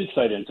I had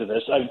insight into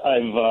this.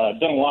 I've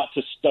done a lot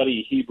to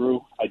study Hebrew.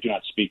 I do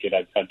not speak it.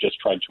 I've just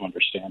tried to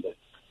understand it.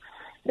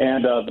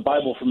 And the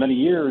Bible for many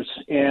years.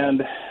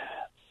 And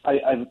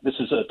this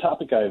is a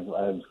topic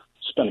I've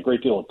spent a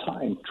great deal of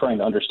time trying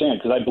to understand,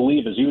 because I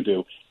believe, as you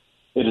do,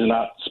 it is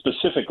not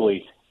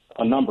specifically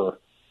a number,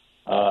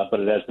 but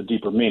it has the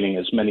deeper meaning,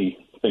 as many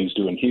things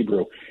do in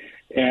Hebrew.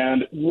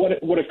 And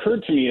what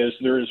occurred to me is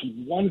there is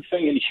one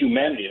thing in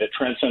humanity that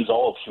transcends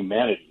all of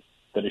humanity,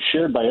 that is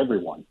shared by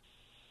everyone,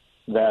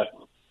 that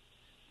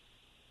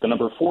the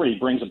number 40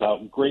 brings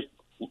about great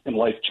and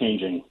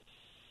life-changing,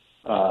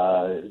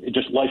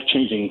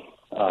 life-changing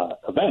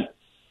event.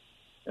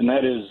 And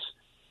that is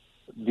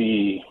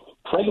the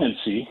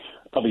pregnancy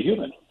of a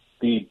human.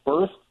 The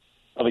birth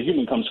of a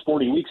human comes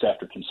 40 weeks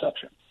after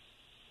conception.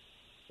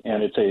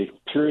 And it's a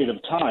period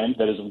of time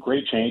that is of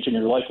great change, and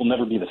your life will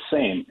never be the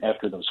same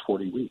after those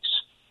 40 weeks.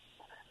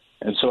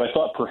 And so I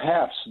thought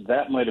perhaps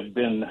that might have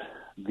been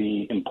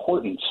the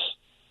importance.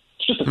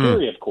 It's just a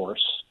theory, of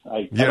course.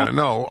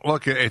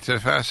 Look, it's a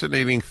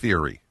fascinating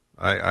theory.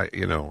 I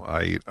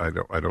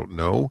don't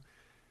know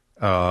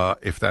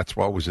if that's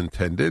what was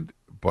intended,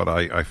 but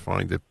I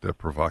find it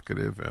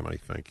provocative, and I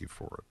thank you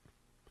for it.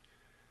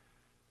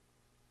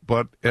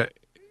 But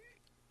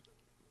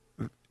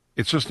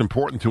it's just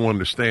important to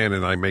understand,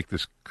 and I make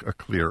this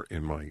clear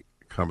in my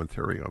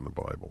commentary on the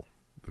Bible,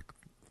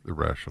 the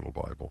Rational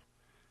Bible,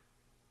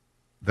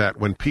 that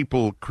when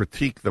people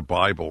critique the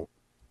Bible,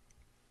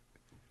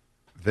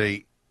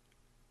 they,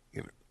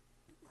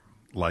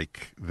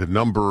 like the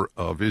number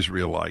of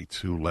Israelites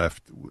who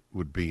left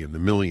would be in the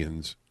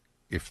millions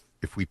if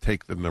we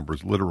take the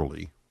numbers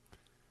literally.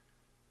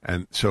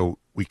 And so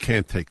we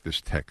can't take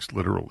this text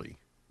literally.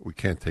 We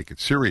can't take it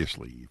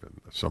seriously, even,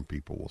 some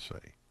people will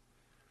say.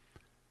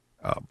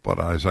 But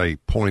as I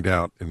point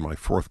out in my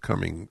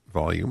forthcoming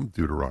volume,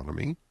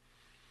 Deuteronomy,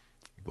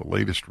 the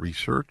latest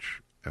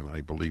research, and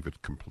I believe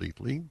it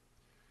completely,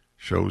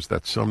 shows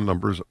that some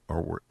numbers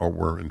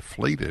were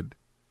inflated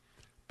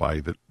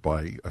by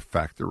a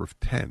factor of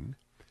 10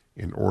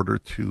 in order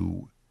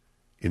to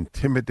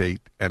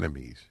intimidate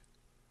enemies.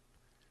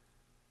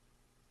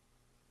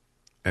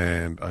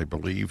 And I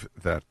believe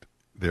that,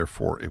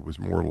 therefore, it was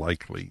more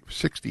likely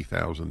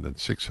 60,000 than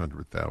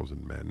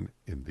 600,000 men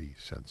in the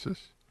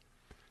census,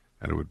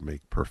 and it would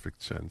make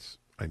perfect sense.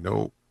 I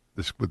know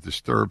this would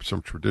disturb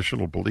some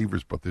traditional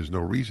believers, but there's no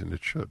reason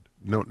it should.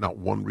 No, not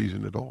one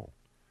reason at all.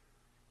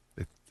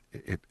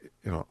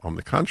 On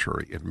the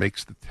contrary, it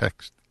makes the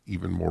text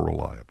even more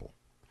reliable.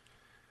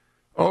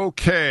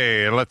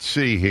 Okay, let's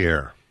see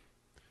here.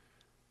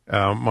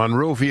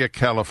 Monrovia,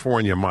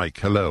 California, Mike,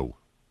 hello.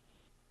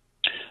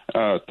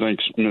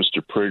 Thanks,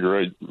 Mr.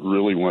 Prager. I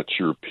really want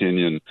your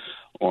opinion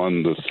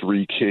on the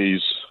 3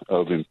 Ks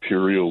of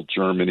Imperial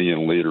Germany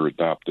and later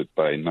adopted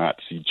by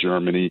Nazi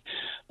Germany.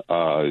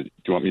 Do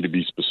you want me to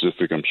be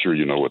specific? I'm sure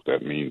you know what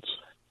that means.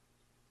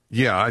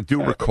 Yeah, I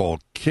do recall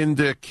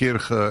Kinder,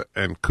 Kirche,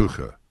 and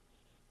Küche.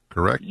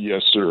 Correct?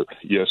 Yes, sir.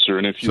 Yes, sir.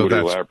 And if you would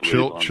elaborate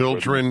on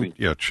children,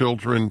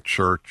 children,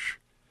 church,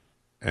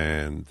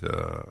 and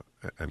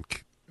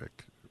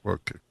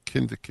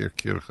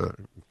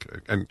Kinderkirche,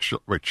 and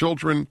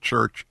children,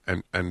 church,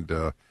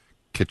 and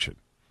kitchen.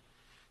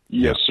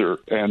 Yes, sir.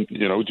 And,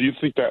 do you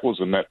think that was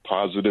a net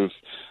positive?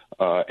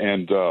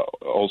 And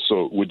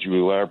also, would you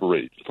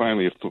elaborate?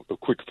 Finally, a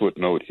quick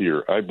footnote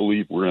here. I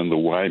believe we're in the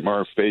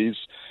Weimar phase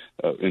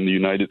in the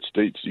United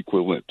States,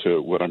 equivalent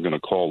to what I'm going to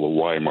call the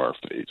Weimar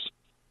phase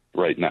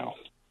right now.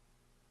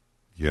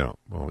 Yeah,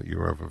 well,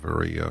 you have a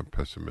very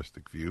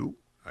pessimistic view.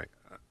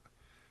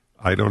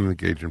 I don't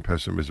engage in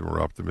pessimism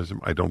or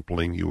optimism. I don't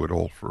blame you at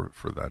all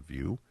for that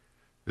view,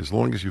 as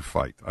long as you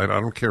fight. I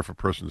don't care if a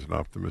person's an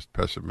optimist,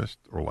 pessimist,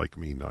 or like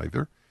me,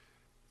 neither,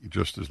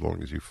 just as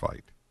long as you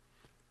fight.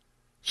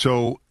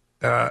 So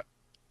the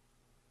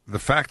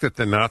fact that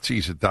the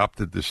Nazis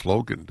adopted the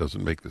slogan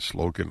doesn't make the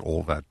slogan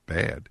all that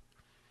bad.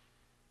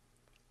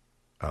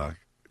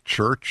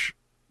 Church,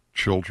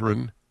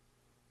 children,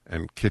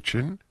 and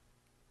kitchen,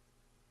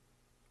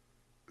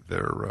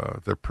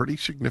 they're pretty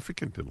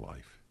significant in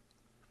life.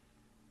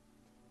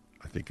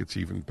 I think it's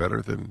even better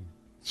than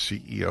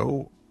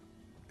CEO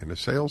in a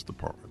sales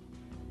department.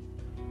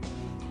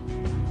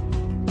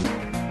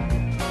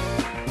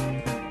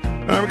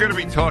 I'm going to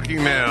be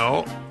talking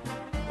now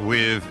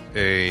with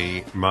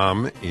a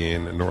mom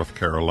in North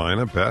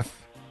Carolina,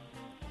 Beth.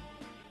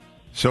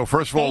 So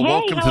first of all,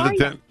 welcome to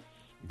the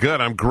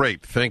Good, I'm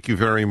great. Thank you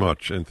very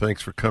much, and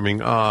thanks for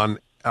coming on.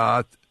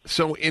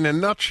 So in a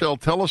nutshell,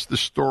 tell us the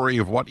story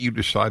of what you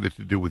decided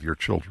to do with your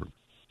children.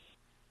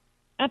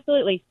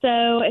 Absolutely.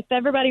 So if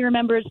everybody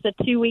remembers the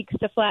 2 weeks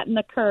to flatten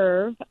the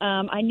curve,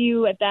 I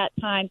knew at that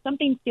time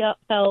something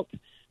felt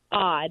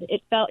odd.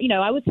 It felt,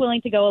 I was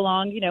willing to go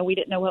along. We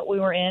didn't know what we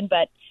were in,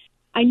 but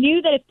I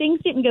knew that if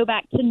things didn't go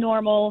back to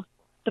normal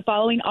the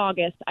following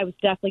August, I was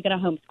definitely going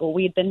to homeschool.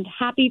 We had been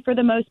happy for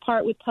the most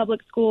part with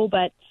public school,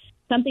 but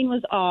something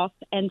was off.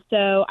 And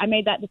so I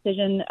made that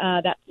decision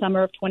that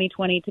summer of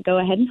 2020 to go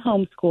ahead and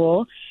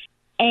homeschool.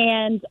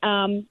 And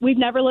we've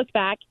never looked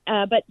back.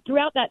 But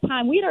throughout that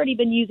time, we had already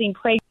been using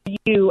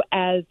PragerU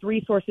as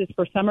resources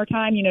for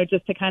summertime,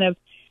 just to kind of,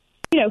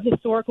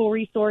 historical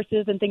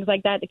resources and things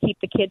like that to keep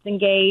the kids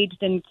engaged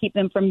and keep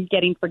them from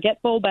getting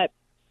forgetful. But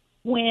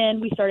when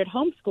we started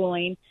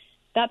homeschooling,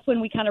 that's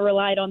when we kind of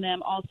relied on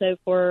them also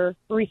for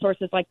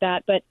resources like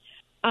that. But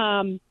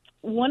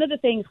one of the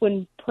things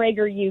when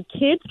PragerU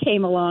Kids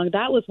came along,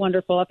 that was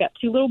wonderful. I've got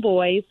 2 little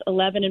boys,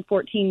 11 and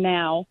 14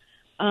 now.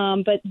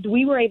 But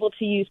we were able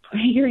to use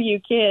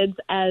PragerU Kids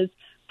as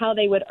how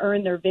they would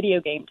earn their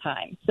video game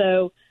time.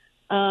 So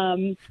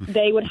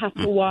they would have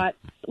to watch,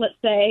 let's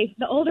say,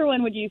 the older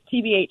one would use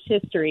TBH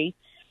History.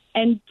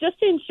 And just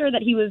to ensure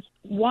that he was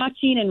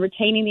watching and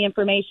retaining the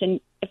information,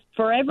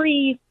 for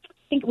every, I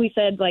think we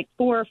said like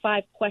 4 or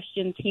 5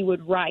 questions he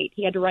would write.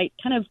 He had to write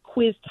kind of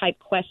quiz-type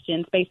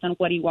questions based on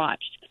what he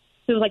watched.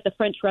 So it was like the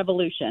French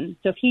Revolution.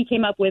 So if he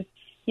came up with,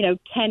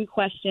 10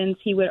 questions,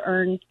 he would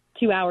earn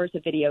 2 hours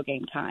of video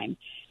game time.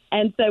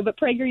 And so, but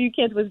PragerU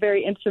Kids was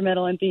very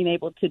instrumental in being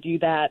able to do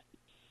that.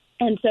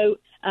 And so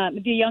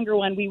the younger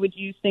one, we would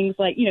use things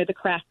like, the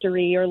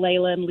Craftery or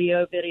Layla and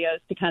Leo videos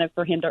to kind of,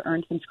 for him to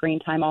earn some screen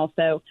time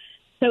also.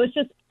 So it's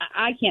just,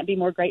 I can't be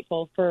more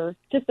grateful for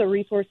just the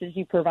resources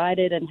you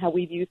provided and how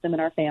we've used them in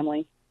our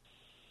family.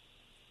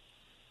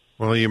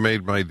 Well, you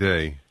made my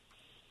day.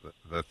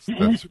 That's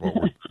what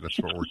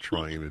we're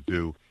trying to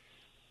do.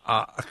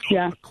 A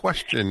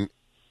question: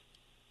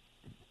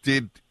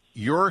 did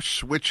your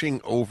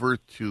switching over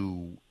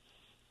to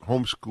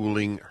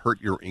homeschooling hurt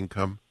your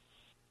income?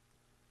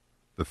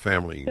 The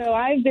family. So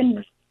I've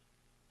been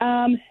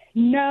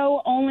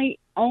no, only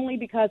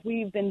because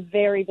we've been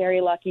very,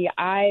 very lucky.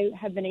 I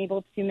have been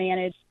able to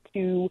manage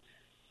to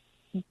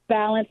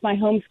balance my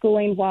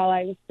homeschooling while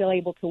I was still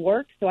able to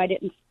work, so I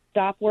didn't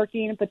stop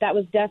working. But there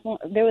was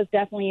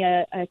definitely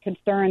a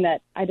concern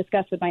that I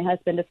discussed with my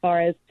husband as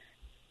far as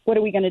what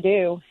are we going to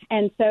do.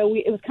 And so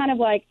it was kind of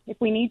like, if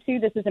we need to,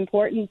 this is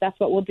important, that's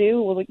what we'll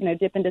do. We'll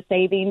dip into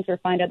savings or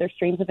find other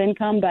streams of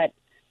income. But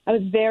I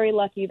was very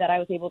lucky that I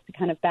was able to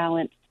kind of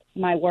balance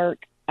my work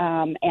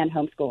and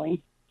homeschooling.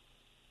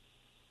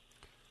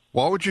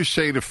 What would you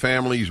say to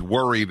families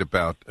worried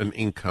about an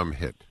income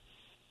hit?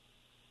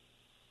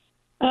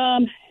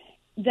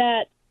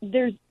 That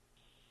there's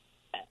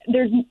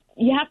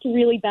you have to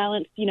really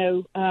balance,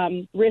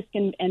 risk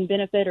and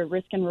benefit, or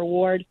risk and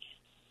reward.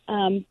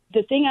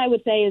 The thing I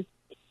would say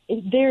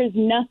is there is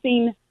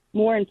nothing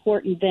more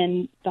important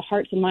than the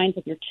hearts and minds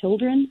of your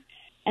children.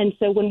 And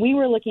so when we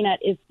were looking at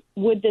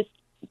would this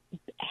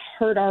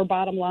hurt our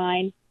bottom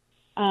line,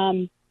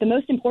 the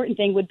most important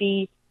thing would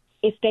be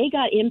if they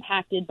got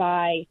impacted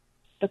by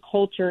the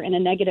culture in a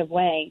negative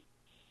way.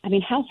 I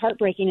mean, how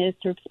heartbreaking it is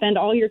to spend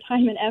all your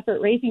time and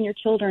effort raising your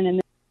children and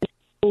then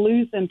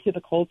lose them to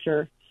the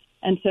culture.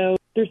 And so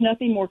there's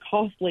nothing more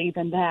costly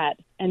than that.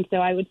 And so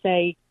I would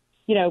say,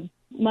 you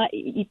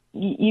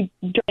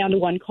drive down to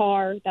one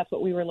car. That's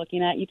what we were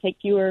looking at. You take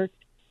fewer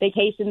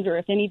vacations, or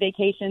if any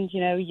vacations,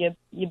 you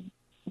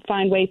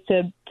find ways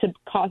to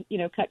cost,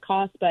 cut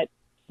costs, but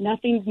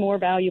nothing's more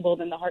valuable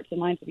than the hearts and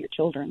minds of your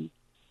children.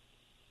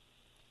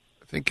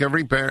 I think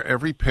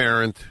every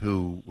parent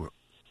who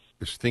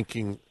is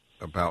thinking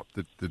about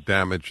the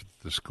damage that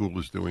the school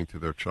is doing to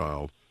their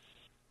child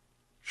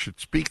should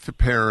speak to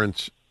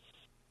parents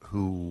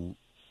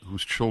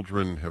whose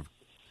children have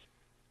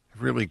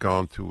really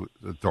gone to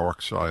the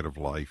dark side of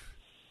life,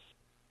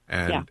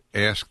 and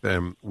ask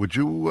them, would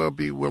you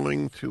be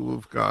willing to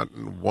have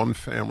gotten one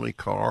family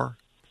car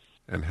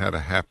and had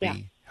a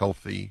happy,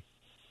 healthy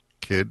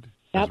kid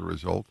as a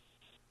result?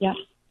 Yeah.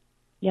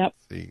 Yep.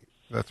 See,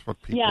 that's what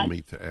people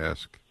need to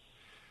ask.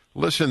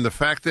 Listen, the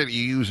fact that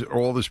you use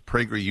all this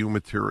PragerU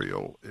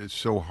material is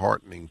so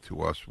heartening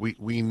to us.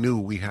 We knew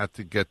we had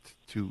to get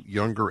to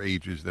younger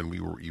ages than we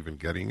were even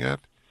getting at.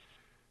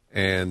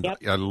 And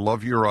I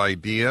love your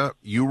idea.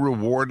 You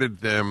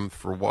rewarded them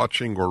for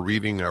watching or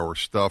reading our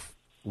stuff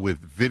with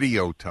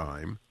video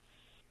time.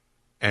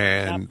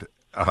 And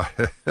I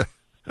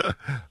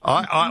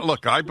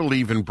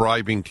believe in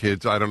bribing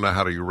kids. I don't know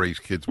how to raise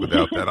kids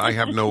without that. I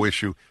have no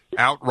issue.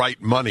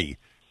 Outright money.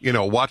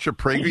 Watch a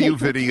PragerU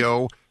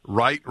video,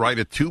 write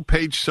a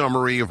 2-page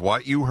summary of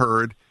what you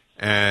heard,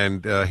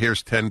 and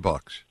here's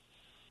 $10.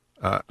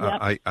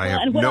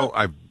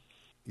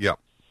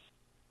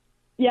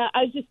 Yeah,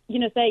 I was just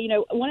going to say,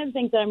 one of the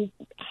things that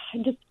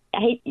I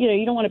hate,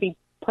 you don't want to be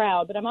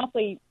proud, but I'm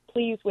awfully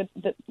pleased with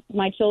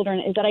my children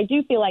is that I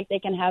do feel like they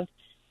can have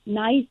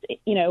nice,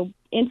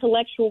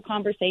 intellectual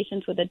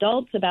conversations with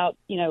adults about,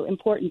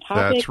 important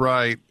topics.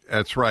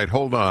 That's right.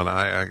 Hold on.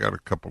 I got a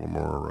couple of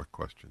more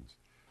questions.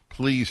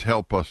 Please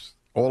help us.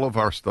 All of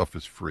our stuff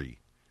is free.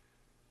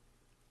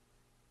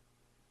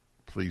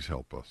 Please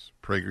help us.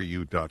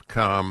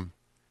 PragerU.com,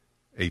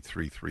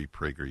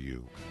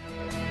 833-PragerU.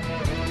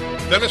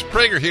 Dennis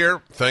Prager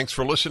here. Thanks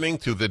for listening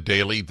to the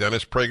Daily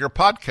Dennis Prager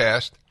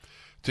Podcast.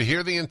 To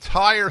hear the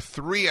entire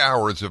 3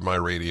 hours of my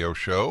radio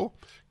show,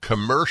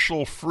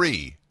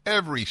 commercial-free,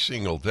 every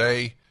single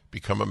day,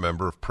 become a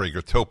member of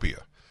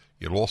Pragertopia.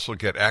 You'll also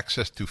get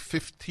access to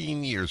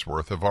 15 years'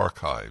 worth of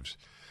archives,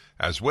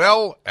 as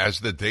well as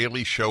the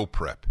daily show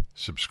prep.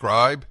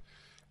 Subscribe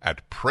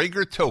at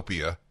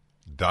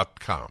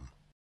Pragertopia.com.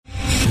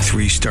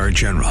 3-star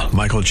General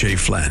Michael J.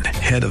 Flynn,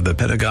 head of the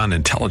Pentagon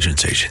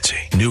Intelligence Agency,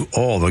 knew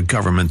all the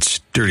government's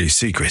dirty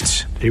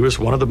secrets. He was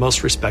one of the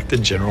most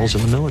respected generals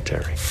in the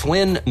military.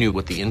 Flynn knew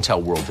what the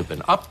intel world had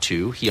been up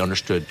to. He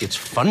understood its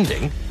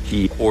funding.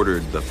 He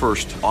ordered the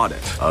first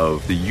audit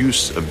of the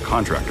use of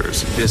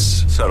contractors.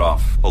 This set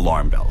off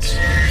alarm bells.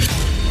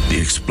 The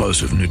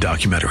explosive new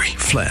documentary,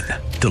 Flynn,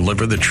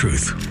 Deliver the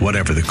Truth,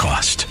 Whatever the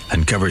Cost,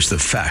 uncovers the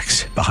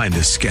facts behind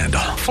this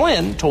scandal.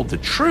 Flynn told the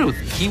truth.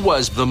 He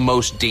was the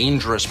most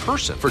dangerous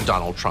person for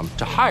Donald Trump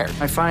to hire.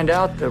 I find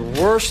out the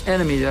worst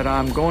enemy that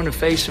I'm going to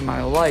face in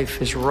my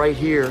life is right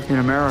here in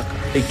America.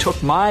 They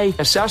took my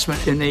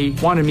assessment and they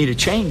wanted me to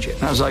change it.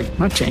 And I was like, I'm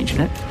not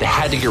changing it. They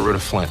had to get rid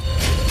of Flynn.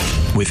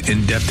 With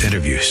in-depth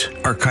interviews,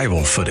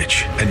 archival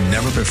footage, and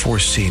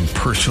never-before-seen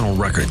personal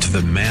records of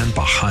the man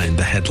behind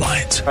the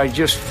headlines. I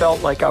just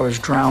felt like I was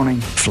drowning.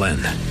 Flynn,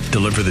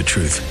 Deliver the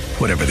Truth,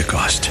 Whatever the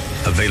Cost.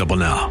 Available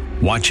now.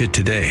 Watch it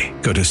today.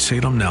 Go to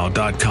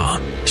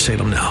salemnow.com.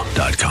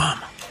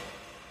 salemnow.com.